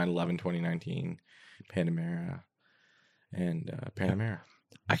a 911 2019 Panamera and Panamera.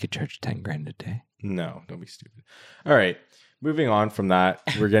 I could charge 10 grand a day. No, don't be stupid. All right, moving on from that,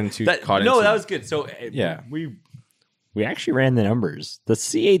 we're getting too caught into. No, that was good. So Yeah. we actually ran the numbers. The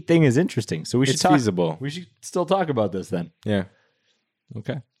C8 thing is interesting. So we should It's talk. feasible. We should still talk about this then. Yeah,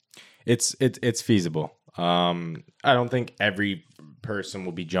 Okay. it's feasible. I don't think every person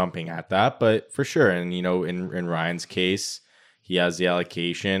will be jumping at that, but for sure. And in Ryan's case, he has the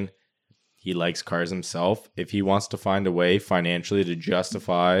allocation. He likes cars himself. If he wants to find a way financially to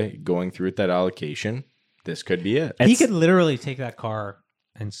justify going through with that allocation, this could be it. He could literally take that car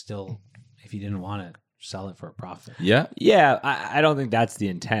and still, if he didn't want it, sell it for a profit. Yeah. Yeah, I don't think that's the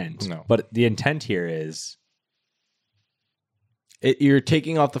intent. No. But the intent here is You're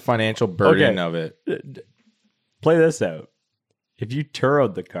taking off the financial burden Okay. of it. play this out. If you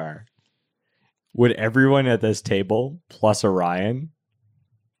Turo'd the car, would everyone at this table plus Orion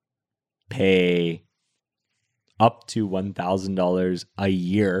pay up to $1,000 a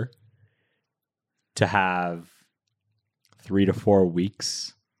year to have 3 to 4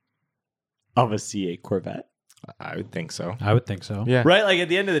 weeks of a C8 Corvette? I would think so. I would think so. Yeah. Right? Like at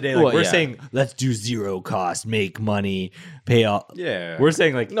the end of the day, like Well, we're yeah. saying, let's do zero cost, make money, pay off. Yeah. We're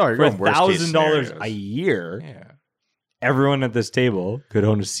saying like No, you're for going worst case $1,000 a scenarios. year, Yeah. everyone at this table could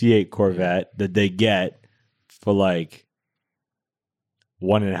own a C8 Corvette that they get for like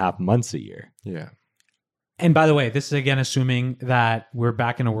 1.5 months a year. Yeah. And by the way, this is again assuming that we're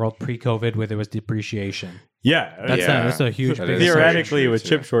back in a world pre-COVID where there was depreciation. Yeah. That's a huge That big is Theoretically, true, with too.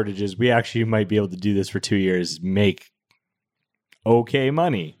 chip shortages, we actually might be able to do this for 2 years, make okay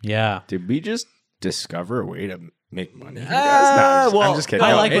money. Yeah. Did we just discover a way to make money? well, I'm just kidding.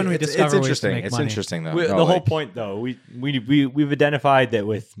 I like when we it's discover ways to interesting. make It's money. interesting though. The No, whole like- point, though, we've identified that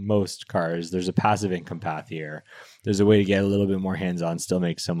with most cars, there's a passive income path here. There's a way to get a little bit more hands-on, still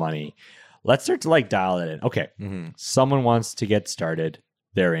make some money. Let's start to like dial it in. Okay, someone wants to get started.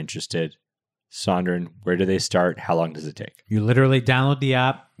 They're interested. Sondren, where do they start? How long does it take? You literally download the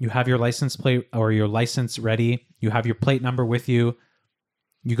app. You have your license plate or your license ready. You have your plate number with you.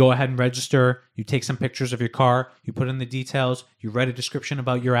 You go ahead and register. You take some pictures of your car. You put in the details. You write a description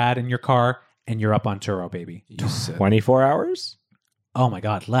about your ad and your car, and you're up on Turo, baby. You said- 24 hours? Oh my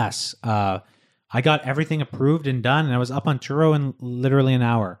God, less. I got everything approved and done, and I was up on Turo in literally an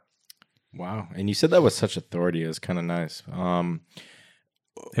hour. Wow. And you said that with such authority. It was kind of nice.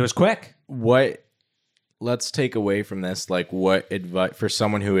 It was quick. Let's take away from this, like what advice for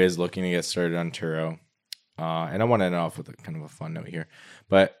someone who is looking to get started on Turo. And I want to end off with a kind of a fun note here,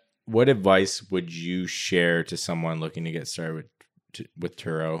 but what advice would you share to someone looking to get started with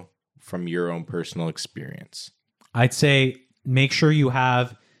Turo from your own personal experience? I'd say make sure you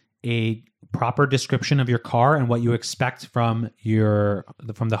have a proper description of your car and what you expect from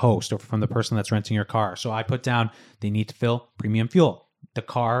the host or from the person that's renting your car. So I put down they need to fill premium fuel.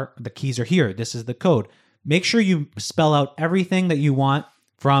 The keys are here. This is the code. Make sure you spell out everything that you want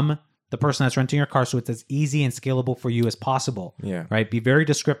from the person that's renting your car so it's as easy and scalable for you as possible. Yeah. Right? Be very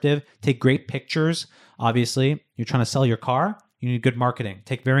descriptive. Take great pictures. Obviously, you're trying to sell your car. You need good marketing.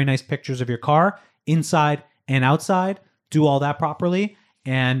 Take very nice pictures of your car inside and outside. Do all that properly.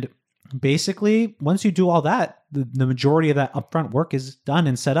 And basically, once you do all that, the majority of that upfront work is done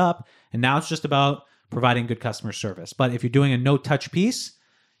and set up. And now it's just about providing good customer service. But if you're doing a no-touch piece,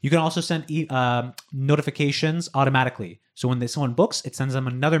 you can also send notifications automatically. So when someone books, it sends them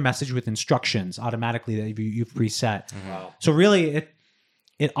another message with instructions automatically that you've preset. Wow. So really,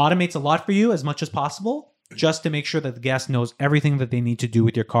 it automates a lot for you as much as possible, just to make sure that the guest knows everything that they need to do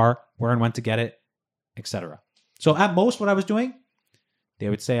with your car, where and when to get it, etc. So at most, what I was doing, they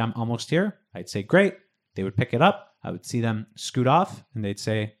would say, I'm almost here. I'd say, great. They would pick it up. I would see them scoot off, and they'd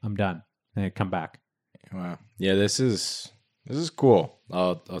say, I'm done. And they'd come back. Wow. Yeah, this is cool.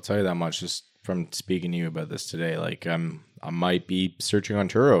 I'll tell you that much just from speaking to you about this today. Like I might be searching on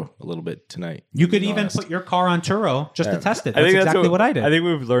Turo a little bit tonight. You could to be even honest. put your car on Turo just to test it. I That's think exactly what I did. I think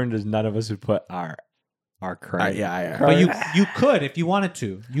we've learned is none of us would put our current. yeah. But you could if you wanted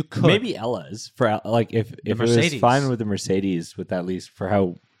to. You could. Maybe Ella's for like if it was Mercedes. fine with the Mercedes with at least for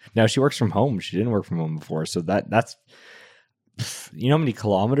how now she works from home. She didn't work from home before, so that's you know how many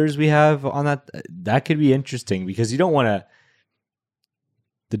kilometers we have on that could be interesting because you don't want to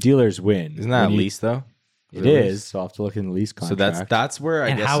the dealers win. Isn't that a when you- lease though? It is. So I'll have to look in the lease So contract. that's where I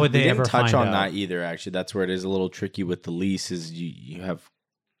And guess how would we they didn't ever touch find on out? that either. Actually, that's where it is a little tricky with the lease. Is you have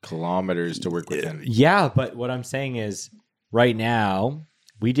kilometers to work within. Yeah, but what I'm saying is right now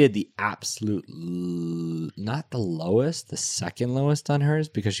we did the absolute not the lowest, the second lowest on hers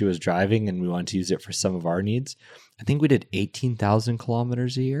because she was driving and we wanted to use it for some of our needs. I think we did 18,000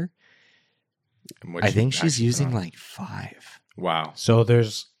 kilometers a year. Which I think is she's actually using phenomenal. like 5. Wow. So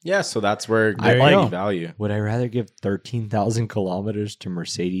there's Yeah, so that's where I I like- like value. Would I rather give 13,000 kilometers to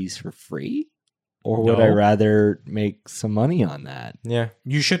Mercedes for free? Or would No. I rather make some money on that? Yeah.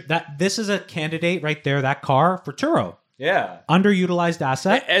 you should that this is a candidate right there, that car for Turo. Yeah. Underutilized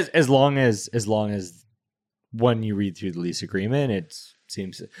asset. As long as when you read through the lease agreement, it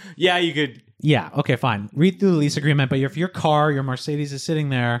seems yeah, you could Yeah, okay, fine. Read through the lease agreement, but if your car, your Mercedes is sitting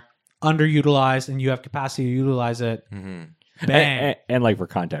there underutilized and you have capacity to utilize it, bang. and like for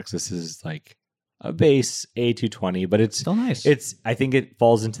context, this is like a base A220, but it's Still nice. I think it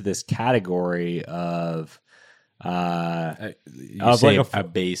falls into this category of You Of say like a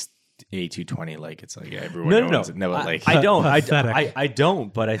base A220 like it's like everyone no. knows it. No, but like I don't. Pathetic. I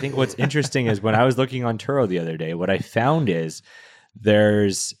don't. But I think what's interesting is when I was looking on Turo the other day, what I found is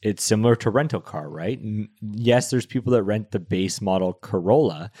it's similar to rental car, right? And yes, there's people that rent the base model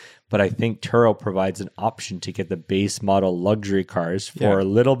Corolla, but I think Turo provides an option to get the base model luxury cars for a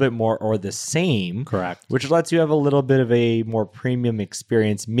little bit more or the same. Correct. Which lets you have a little bit of a more premium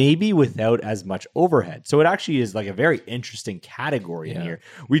experience, maybe without as much overhead. So it actually is like a very interesting category in here.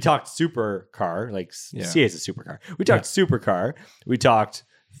 We talked supercar, like Yeah. CA is a supercar. We talked supercar. We talked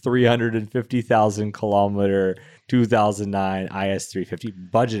 350,000 kilometer 2009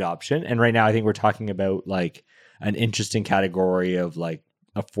 IS350 budget option. And right now, I think we're talking about like an interesting category of like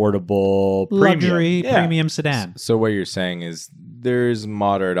affordable Luxury premium. premium sedan. So what you're saying is there's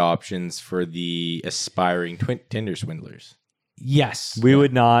moderate options for the aspiring Tinder swindlers. Yes. We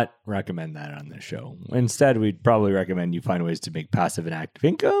would not recommend that on this show. Instead, we'd probably recommend you find ways to make passive and active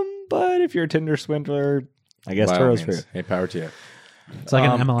income. But if you're a Tinder swindler, I guess By all Turo's for you. means. Hey, power to you. It's like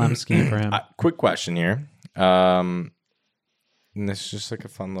an MLM scheme for him. Quick question here. And this is just like a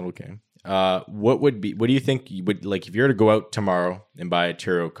fun little game. What do you think you would like if you were to go out tomorrow and buy a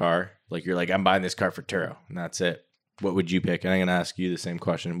Turo car? Like you're like, I'm buying this car for Turo, and that's it. What would you pick? And I'm gonna ask you the same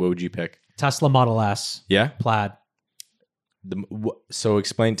question. What would you pick? Tesla Model S. Yeah. Plaid. So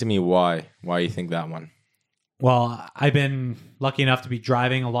explain to me why you think that one. Well, I've been lucky enough to be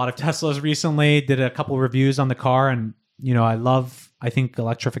driving a lot of Teslas recently. Did a couple reviews on the car, and I think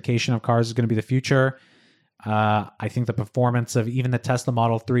electrification of cars is going to be the future. I think the performance of even the Tesla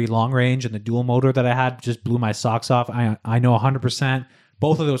Model 3 long range and the dual motor that I had just blew my socks off. I know 100%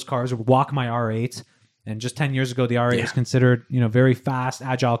 both of those cars would walk my R8. And just 10 years ago, the R8 was considered, very fast,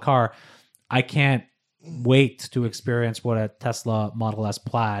 agile car. I can't wait to experience what a Tesla Model S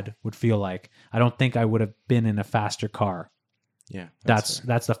Plaid would feel like. I don't think I would have been in a faster car. Yeah, That's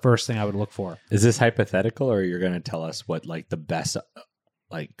the first thing I would look for. Is this hypothetical, or you're going to tell us what like the best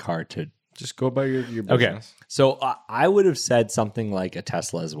like car to just go by your business. Okay. So I would have said something like a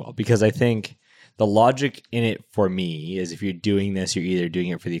Tesla as well, because I think the logic in it for me is if you're doing this, you're either doing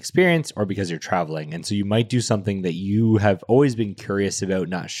it for the experience or because you're traveling. And so you might do something that you have always been curious about,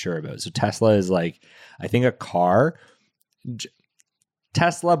 not sure about. So Tesla is like, I think a car,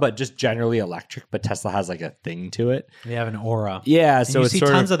 Tesla, but just generally electric, but Tesla has like a thing to it. They have an aura. Yeah. And So you it's see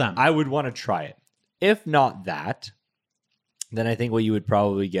sort tons of them. I would want to try it. If not that, then I think what you would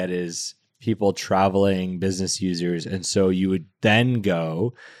probably get is people traveling, business users. And so you would then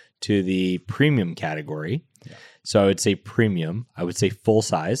go to the premium category. Yeah. So I would say premium. I would say full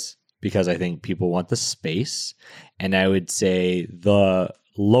size, because I think people want the space. And I would say the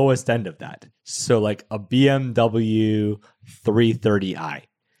lowest end of that. So like a BMW 330i.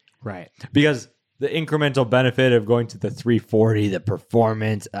 Right. Because the incremental benefit of going to the 340, the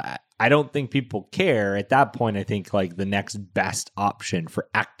performance, I don't think people care. At that point, I think like the next best option for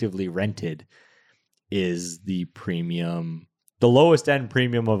actively rented is the premium, the lowest end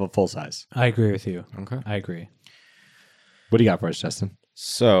premium of a full size. I agree with you. Okay. I agree. What do you got for us, Justin?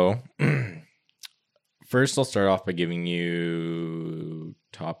 So first I'll start off by giving you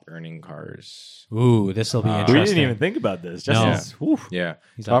top earning cars. Ooh, this will be interesting. We didn't even think about this. Justin's, Yeah.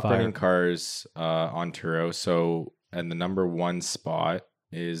 He's on Top fire. earning cars on Turo. So, and the number one spot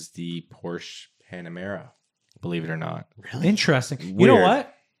is the Porsche Panamera, believe it or not. Really? Interesting. You Weird. know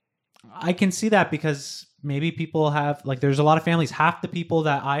what? I can see that because maybe people have, like, there's a lot of families. Half the people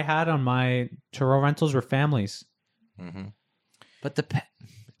that I had on my Turo rentals were families. Mm-hmm. But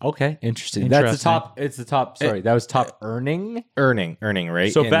okay, interesting. That's the top. It's the top. Sorry, that was top earning. Earning,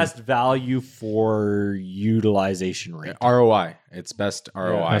 right? So And best value for utilization rate. ROI. It's best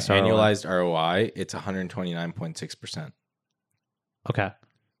ROI. best ROI. Annualized ROI. It's 129.6%. Okay.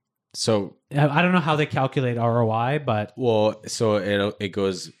 So, I don't know how they calculate ROI, but so it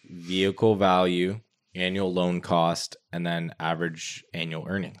goes vehicle value, annual loan cost, and then average annual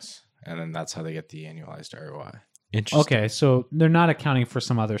earnings, and then that's how they get the annualized ROI. Interesting. okay. So they're not accounting for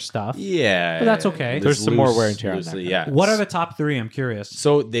some other stuff. Yeah, But that's okay. There's some more wear and tear on that. Yeah. What are the top three? I'm curious.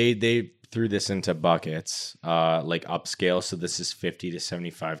 So they threw this into buckets, like upscale. So this is 50 to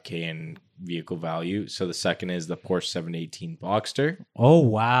 75K in vehicle value. So the second is the Porsche 718 Boxster. Oh,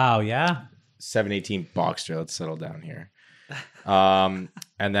 wow. Yeah. 718 Boxster. Let's settle down here. And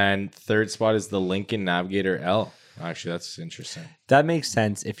then third spot is the Lincoln Navigator L. Actually, that's interesting. That makes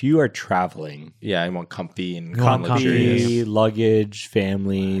sense. If you are traveling, Yeah, I want comfy and want luxurious. comfy, luggage,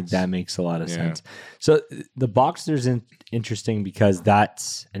 family, that makes a lot of sense. So the Boxster's interesting because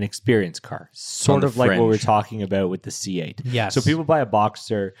that's an experience car, sort the of like what we're fringe. talking about with the C8. Yes. So people buy a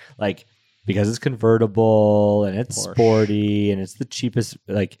Boxster like because it's convertible and it's Porsche. sporty and it's the cheapest.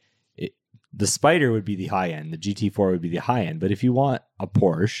 Like the Spider would be the high end, the GT4 would be the high end. But if you want a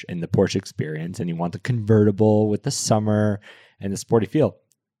Porsche and the Porsche experience, and you want the convertible with the summer and the sporty feel,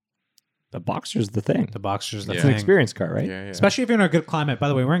 the Boxster's the thing. The Boxster's the Yeah. It's an thing. experience car, right? Yeah, yeah. Especially if you're in a good climate. By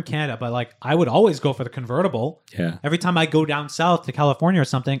the way, we're in Canada, but like I would always go for the convertible. Yeah. Every time I go down south to California or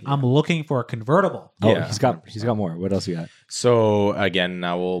something, I'm looking for a convertible. Oh, Yeah, he's got more. What else you got? So again,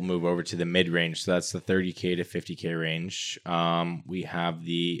 now we'll move over to the mid range. So that's the 30K to 50K range. We have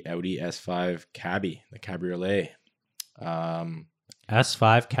the Audi S5 Cabbie, the Cabriolet.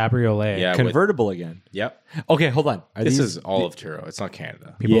 S5 Cabriolet. Yeah, Convertible again. Yep. Okay, hold on. This is all of Turo. It's not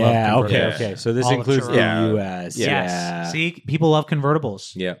Canada. People love Yeah, okay, convertibles. okay. So this All of includes the Turo. US. Yes. Yeah. See, people love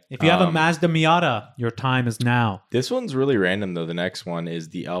convertibles. Yeah. If you have a Mazda Miata, your time is now. This one's really random though. The next one is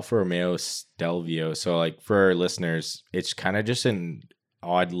the Alfa Romeo Stelvio. So like for our listeners, it's kind of just an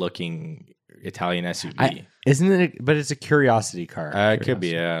odd looking Italian SUV. Isn't it? But it's a curiosity car. It could be.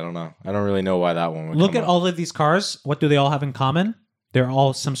 Yeah, I don't know. I don't really know why that one would Look come at up. all of these cars. What do they all have in common? They're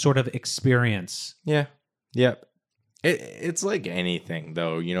all some sort of experience. Yeah. Yep. It's like anything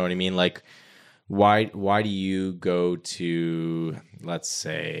though. You know what I mean? Like why do you go to, let's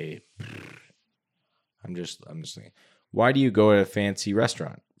say, I'm just thinking, why do you go to a fancy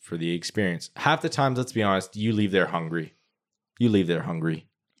restaurant for the experience? Half the times, let's be honest, you leave there hungry.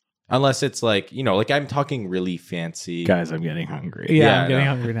 Unless it's like, like I'm talking really fancy. Guys, I'm getting hungry. Yeah, Yeah, I'm getting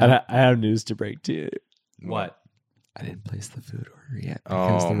no. hungry now. And I have news to break to you. What? I didn't place the food order yet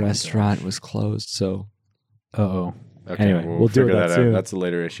because Oh the my restaurant was closed. So Uh-oh. Okay, Anyway, we'll deal with figure that soon. out. That's a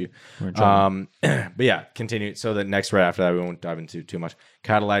later issue. we're in trouble. But yeah, continue. So the next right after that, we won't dive into too much.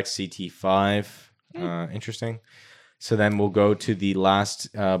 Cadillac CT5, interesting. So then we'll go to the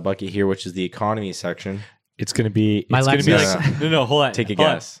last bucket here, which is the economy section. It's gonna be. My It's gonna be Lexus. like no. Hold on. Take a hold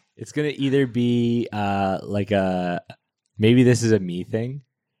on. guess. It's gonna either be like a maybe this is a me thing,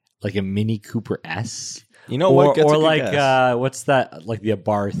 like a Mini Cooper S. You know what? Gets a or good like guess. what's that? Like the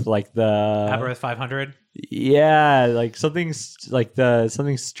Abarth, like the Abarth 500. yeah, like something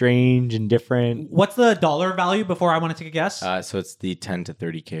something strange and different. What's the dollar value before I want to take a guess? So it's the 10 to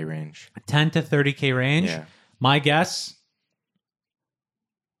 30K range. 10 to 30K range. Yeah. My guess,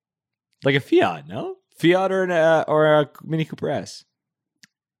 Like a Fiat, no? Fiat or a Mini Cooper S.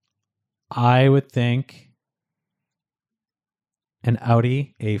 I would think an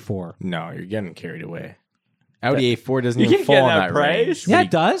Audi A4. No, you're getting carried away. Audi A4 doesn't You even can't fall get in that that price. range. Yeah,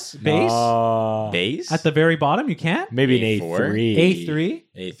 it does. Base. Base? At the very bottom, you can't. Maybe an A4? A3. A3.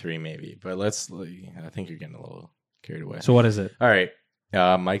 A3 maybe. But I think you're getting a little carried away. So what is it? All right.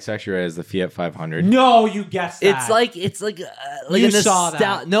 Mike's actually right as the Fiat 500. No, you guessed that. It's like You a saw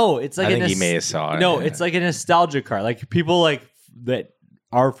that. No, it's like I a think he may have saw it. No, Yeah. it's like a nostalgia car. Like people like that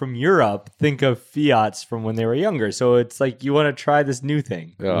are from Europe think of Fiats from when they were younger. So it's like you want to try this new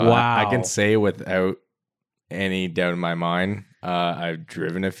thing. Wow. I can say without any doubt in my mind, I've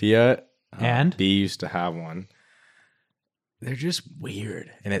driven a Fiat. And? B used to have one. They're just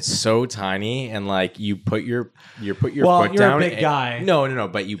weird, and it's so tiny, and like you put your Well, foot you're a down. big guy. No,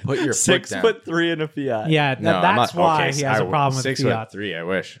 but you put your foot down. 6'3" in a Fiat. Yeah, No, I'm that's not- why okay, he has a problem with 6'3". Fiat. I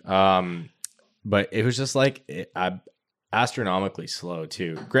wish. But it was just like astronomically slow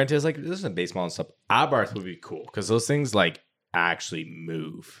too. Granted, it's like this is a baseball and stuff. Abarth would be cool because those things like actually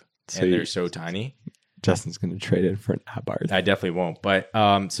move, So and you- they're so tiny. Justin's going to trade in for an Abarth. I definitely won't. But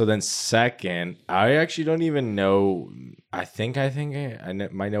so then second, I actually don't even know. I think I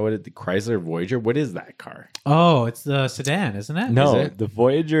might know what the Chrysler Voyager. What is that car? Oh, it's the sedan, isn't it? No, Is it? the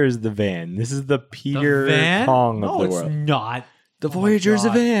Voyager is the van. This is the The Peter van? Kong of No, the it's world. not. The Oh my Voyager is a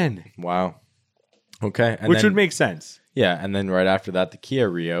God. van, Wow. Okay, and which then, would make sense. yeah, and then right after that, the Kia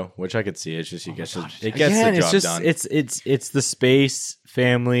Rio, which I could see. It's just it gets Again, the job it's just done. it's the space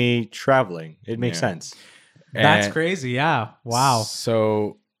family traveling. It makes Yeah. sense. That's And- crazy. Yeah. Wow.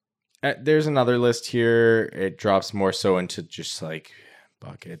 So there's another list here. It drops more so into just like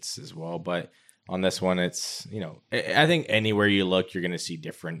buckets as well. But on this one, it's, I think anywhere you look, you're going to see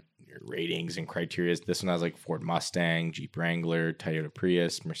different ratings and criteria. This one has like Ford Mustang, Jeep Wrangler, Toyota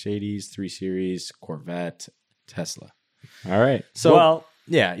Prius, Mercedes 3 Series, Corvette, Tesla. All right. So Well,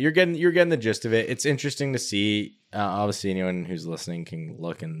 yeah, you're getting the gist of it. It's interesting to see. Obviously, anyone who's listening can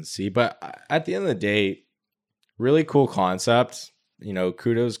look and see. But at the end of the day, really cool concept.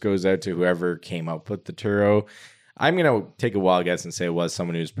 Kudos goes out to whoever came up with the Turo. I'm going to take a wild guess and say it was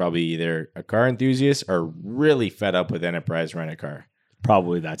someone who's probably either a car enthusiast or really fed up with enterprise rent-a-car.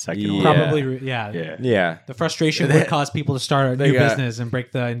 probably that second Yeah. one. Probably, yeah. Yeah. Yeah. The frustration would cause people to start a They new got- business and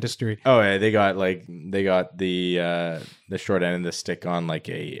break the industry. Oh, yeah. They got the short end of the stick on like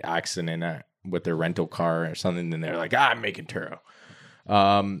a accident with their rental car or something. And they're like, I'm making Turo.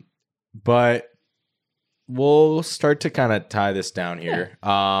 But we'll start to kind of tie this down here.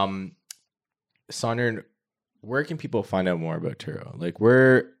 Sondern, where can people find out more about Turo? Like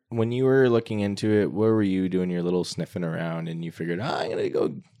when you were looking into it, where were you doing your little sniffing around and you figured, I'm going to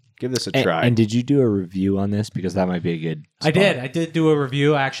go give this a try? And did you do a review on this? Because that might be a good I spot. did do a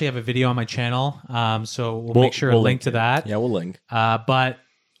review. I actually have a video on my channel. So we'll make sure to we'll link link to it. that. Yeah, we'll link. But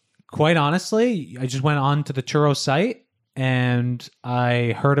quite honestly, I just went on to the Turo site and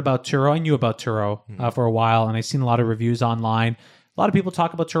I heard about Turo. I knew about Turo for a while, and I've seen a lot of reviews online. A lot of people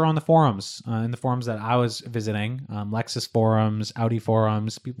talk about Turo on the forums, in the forums that I was visiting, Lexus forums, Audi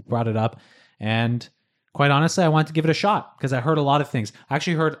forums. People brought it up, and quite honestly, I wanted to give it a shot because I heard a lot of things. I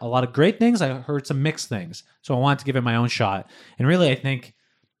actually heard a lot of great things. I heard some mixed things, so I wanted to give it my own shot. And really, I think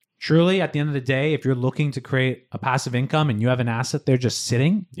truly at the end of the day, if you're looking to create a passive income and you have an asset there just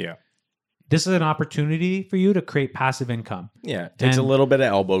sitting, this is an opportunity for you to create passive income. Yeah. It takes a little bit of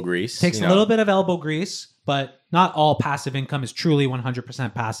elbow grease. Takes a little bit of elbow grease, but not all passive income is truly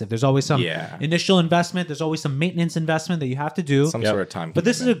 100% passive. There's always some initial investment. There's always some maintenance investment that you have to do. Some sort of time. But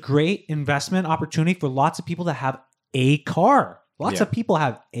this is a great investment opportunity for lots of people that have a car. Lots of people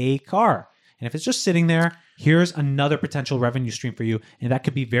have a car. And if it's just sitting there, here's another potential revenue stream for you. And that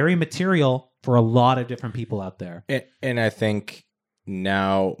could be very material for a lot of different people out there. And I think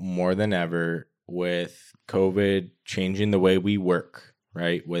now more than ever, with COVID changing the way we work,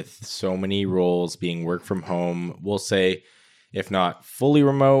 right? With so many roles being work from home, we'll say, if not fully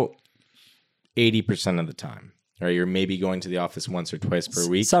remote, 80% of the time, right? You're maybe going to the office once or twice per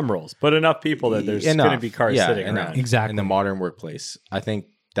week. Some roles, but enough people that there's going to be cars sitting around. Exactly. In the modern workplace. I think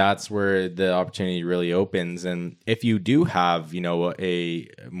that's where the opportunity really opens. And if you do have, a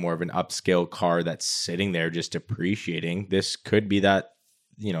more of an upscale car that's sitting there just depreciating, this could be that,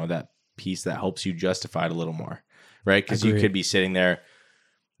 that piece that helps you justify it a little more, right? Because you could be sitting there,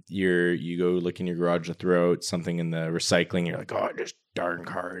 you go look in your garage to throw out something in the recycling. You're like, oh, this darn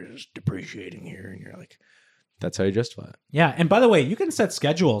car is depreciating here. And you're like, that's how you justify it. Yeah. And by the way, you can set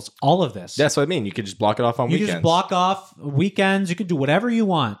schedules, all of this. That's what I mean. You could just block it off on weekends. You just block off weekends. You can do whatever you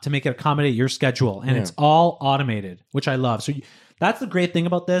want to make it accommodate your schedule. And it's all automated, which I love. So that's the great thing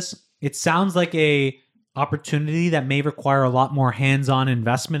about this. It sounds like a opportunity that may require a lot more hands-on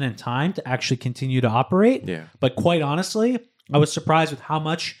investment and time to actually continue to operate. Yeah. But quite honestly, I was surprised with how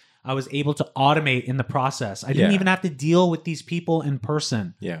much I was able to automate in the process. I didn't even have to deal with these people in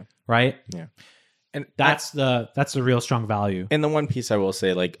person. Yeah. Right? Yeah. And that's the real strong value. And the one piece I will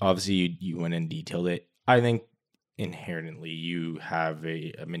say, like, obviously you went and detailed it. I think inherently you have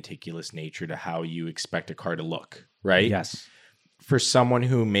a meticulous nature to how you expect a car to look, right? Yes. For someone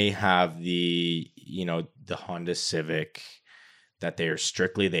who may have the Honda Civic, that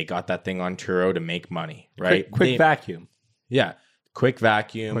they got that thing on Turo to make money, right? Quick vacuum. Yeah. Quick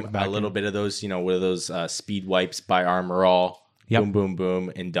vacuum, a little bit of those, what are those speed wipes by Armor All. Yep. Boom, boom,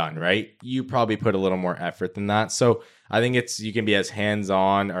 boom, and done, right? You probably put a little more effort than that. So I think you can be as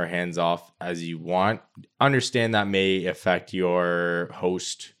hands-on or hands-off as you want. Understand that may affect your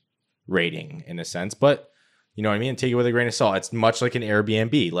host rating in a sense, but you know what I mean? Take it with a grain of salt. It's much like an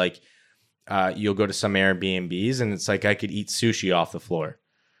Airbnb. Like you'll go to some Airbnbs and it's like I could eat sushi off the floor,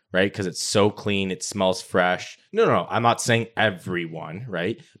 right? Because it's so clean, it smells fresh. No. I'm not saying everyone,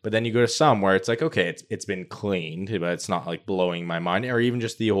 right? But then you go to some where it's like, okay, it's been cleaned, but it's not like blowing my mind, or even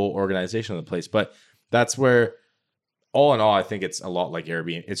just the whole organization of the place. But that's where, all in all, I think it's a lot like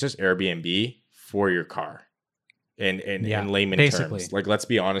Airbnb. It's just Airbnb for your car, in layman terms. Like, let's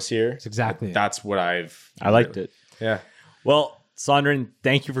be honest here. That's exactly. That's what I liked it. Yeah. Well, Sondren,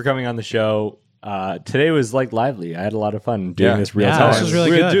 thank you for coming on the show. Today was like lively. I had a lot of fun doing this real time. This was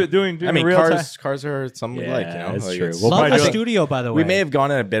really good. Doing real cars are something we like, That's like, true. We'll love the studio, by the way. We may have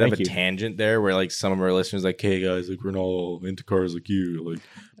gone on a bit of a tangent there, where like some of our listeners like, hey guys, like we're not all into cars like you, like.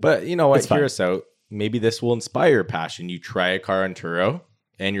 But you know what? Hear us out. Maybe this will inspire your passion. You try a car on Turo,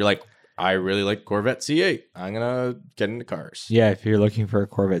 and you're like, I really like Corvette C8. I'm gonna get into cars. Yeah, if you're looking for a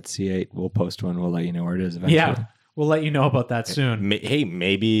Corvette C8, we'll post one. We'll let you know where it is eventually. Yeah. We'll let you know about that soon. Hey,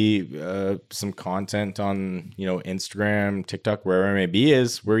 maybe some content on Instagram, TikTok, wherever it may be,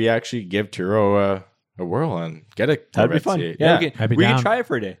 is where you actually give Turo a whirl and get a Corvette. That'd be fun. C8. Yeah, we can try it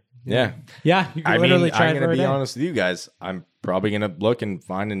for a day. Yeah. Yeah, you can literally try it for a day. I'm going to be honest with you guys. I'm probably going to look and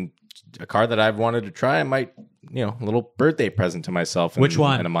find a car that I've wanted to try. I might, a little birthday present to myself. Which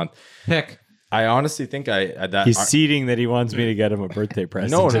one? In a month. Pick. I honestly think he's seeding that he wants me to get him a birthday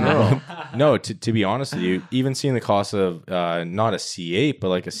present. No. To be honest with you, even seeing the cost of not a C8 but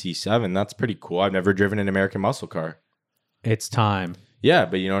like a C7, that's pretty cool. I've never driven an American muscle car. It's time. Yeah,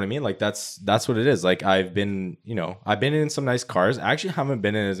 but you know what I mean. Like that's what it is. Like I've been in some nice cars. I actually haven't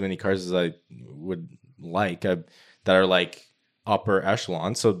been in as many cars as I would like that are like upper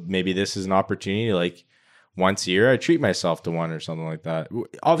echelon. So maybe this is an opportunity to like. Once a year, I treat myself to one or something like that.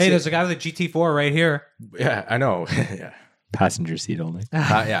 Obviously, hey, there's a guy with a GT4 right here. Yeah, I know. Yeah, passenger seat only.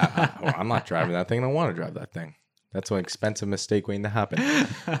 I'm not driving that thing. I don't want to drive that thing. That's an expensive mistake waiting to happen.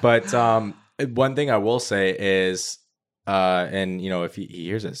 But one thing I will say is, and if he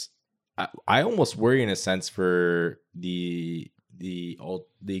hears this, I almost worry in a sense for the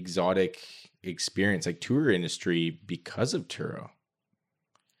exotic experience, like tour industry, because of Turo.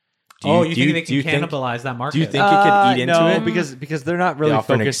 You think they can cannibalize that market? Do you think it could eat into no, it? because they're not really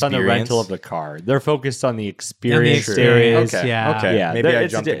offer an focused on the experience. rental of the car. They're focused on the And the experience. experience, Okay. yeah. Okay. Yeah, Maybe I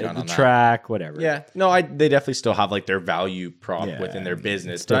it's jumped the gun the on that. track, whatever. Yeah, no, they definitely still have like their value prop Yeah. within their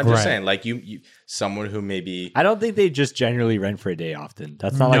business. But I'm just Right. saying, like you, someone who maybe I don't think they just generally rent for a day often.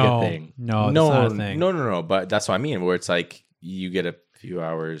 That's not like a thing. No, that's no, not a thing. no. But that's what I mean. Where it's like you get a few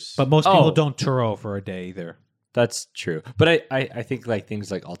hours. But most people Oh. don't Turo for a day either. That's true. But I think like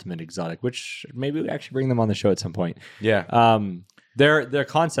things like Ultimate Exotic, which maybe we actually bring them on the show at some point. yeah, Their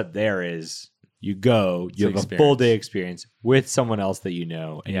concept there is you go, you have It's a full day experience with someone else that you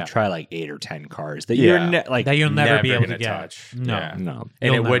know, and Yeah. you try like 8 or 10 cars that Yeah. you're like That you'll never be able to gonna get. touch. No. Yeah. no.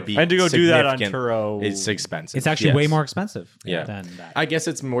 and You'll it would never. be And to go do that on significant- Turo, It's expensive. It's actually way Yes. more expensive Yeah. than that. I guess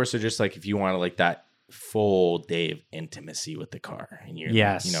it's more so just like if you want like that full day of intimacy with the car, and you're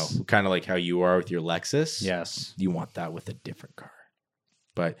Yes. you know, kind of like how you are with your Lexus. Yes. You want that with a different car.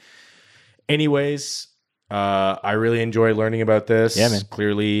 But anyways, I really enjoy learning about this. Yeah, man.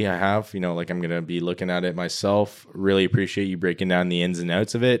 Clearly I have, like I'm going to be looking at it myself. Really appreciate you breaking down the ins and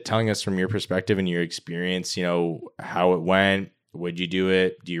outs of it, telling us from your perspective and your experience, how it went. Would you do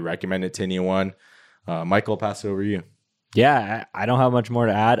it? Do you recommend it to anyone? Michael, I'll pass it over to you. Yeah, I don't have much more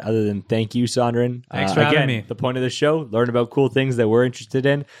to add other than thank you, Sondren. Thanks for having me. The point of the show, learn about cool things that we're interested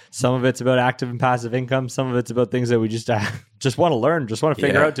in. Some of it's about active and passive income. Some of it's about things that we just want to learn, just want to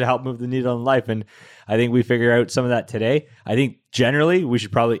figure out to help move the needle in life. And I think we figure out some of that today. I think generally we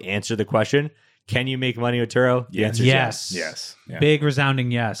should probably answer the question, can you make money with Turo? The answer is Yes. Yes. Yeah. Big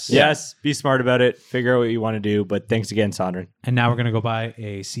resounding yes. Yes, be smart about it. Figure out what you want to do. But thanks again, Sondren. And now we're going to go buy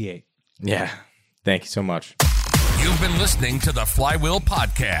a C8. Yeah. Thank you so much. You've been listening to the Flywheel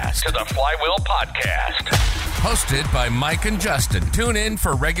Podcast. Hosted by Mike and Justin. Tune in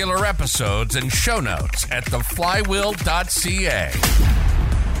for regular episodes and show notes at theflywheel.ca.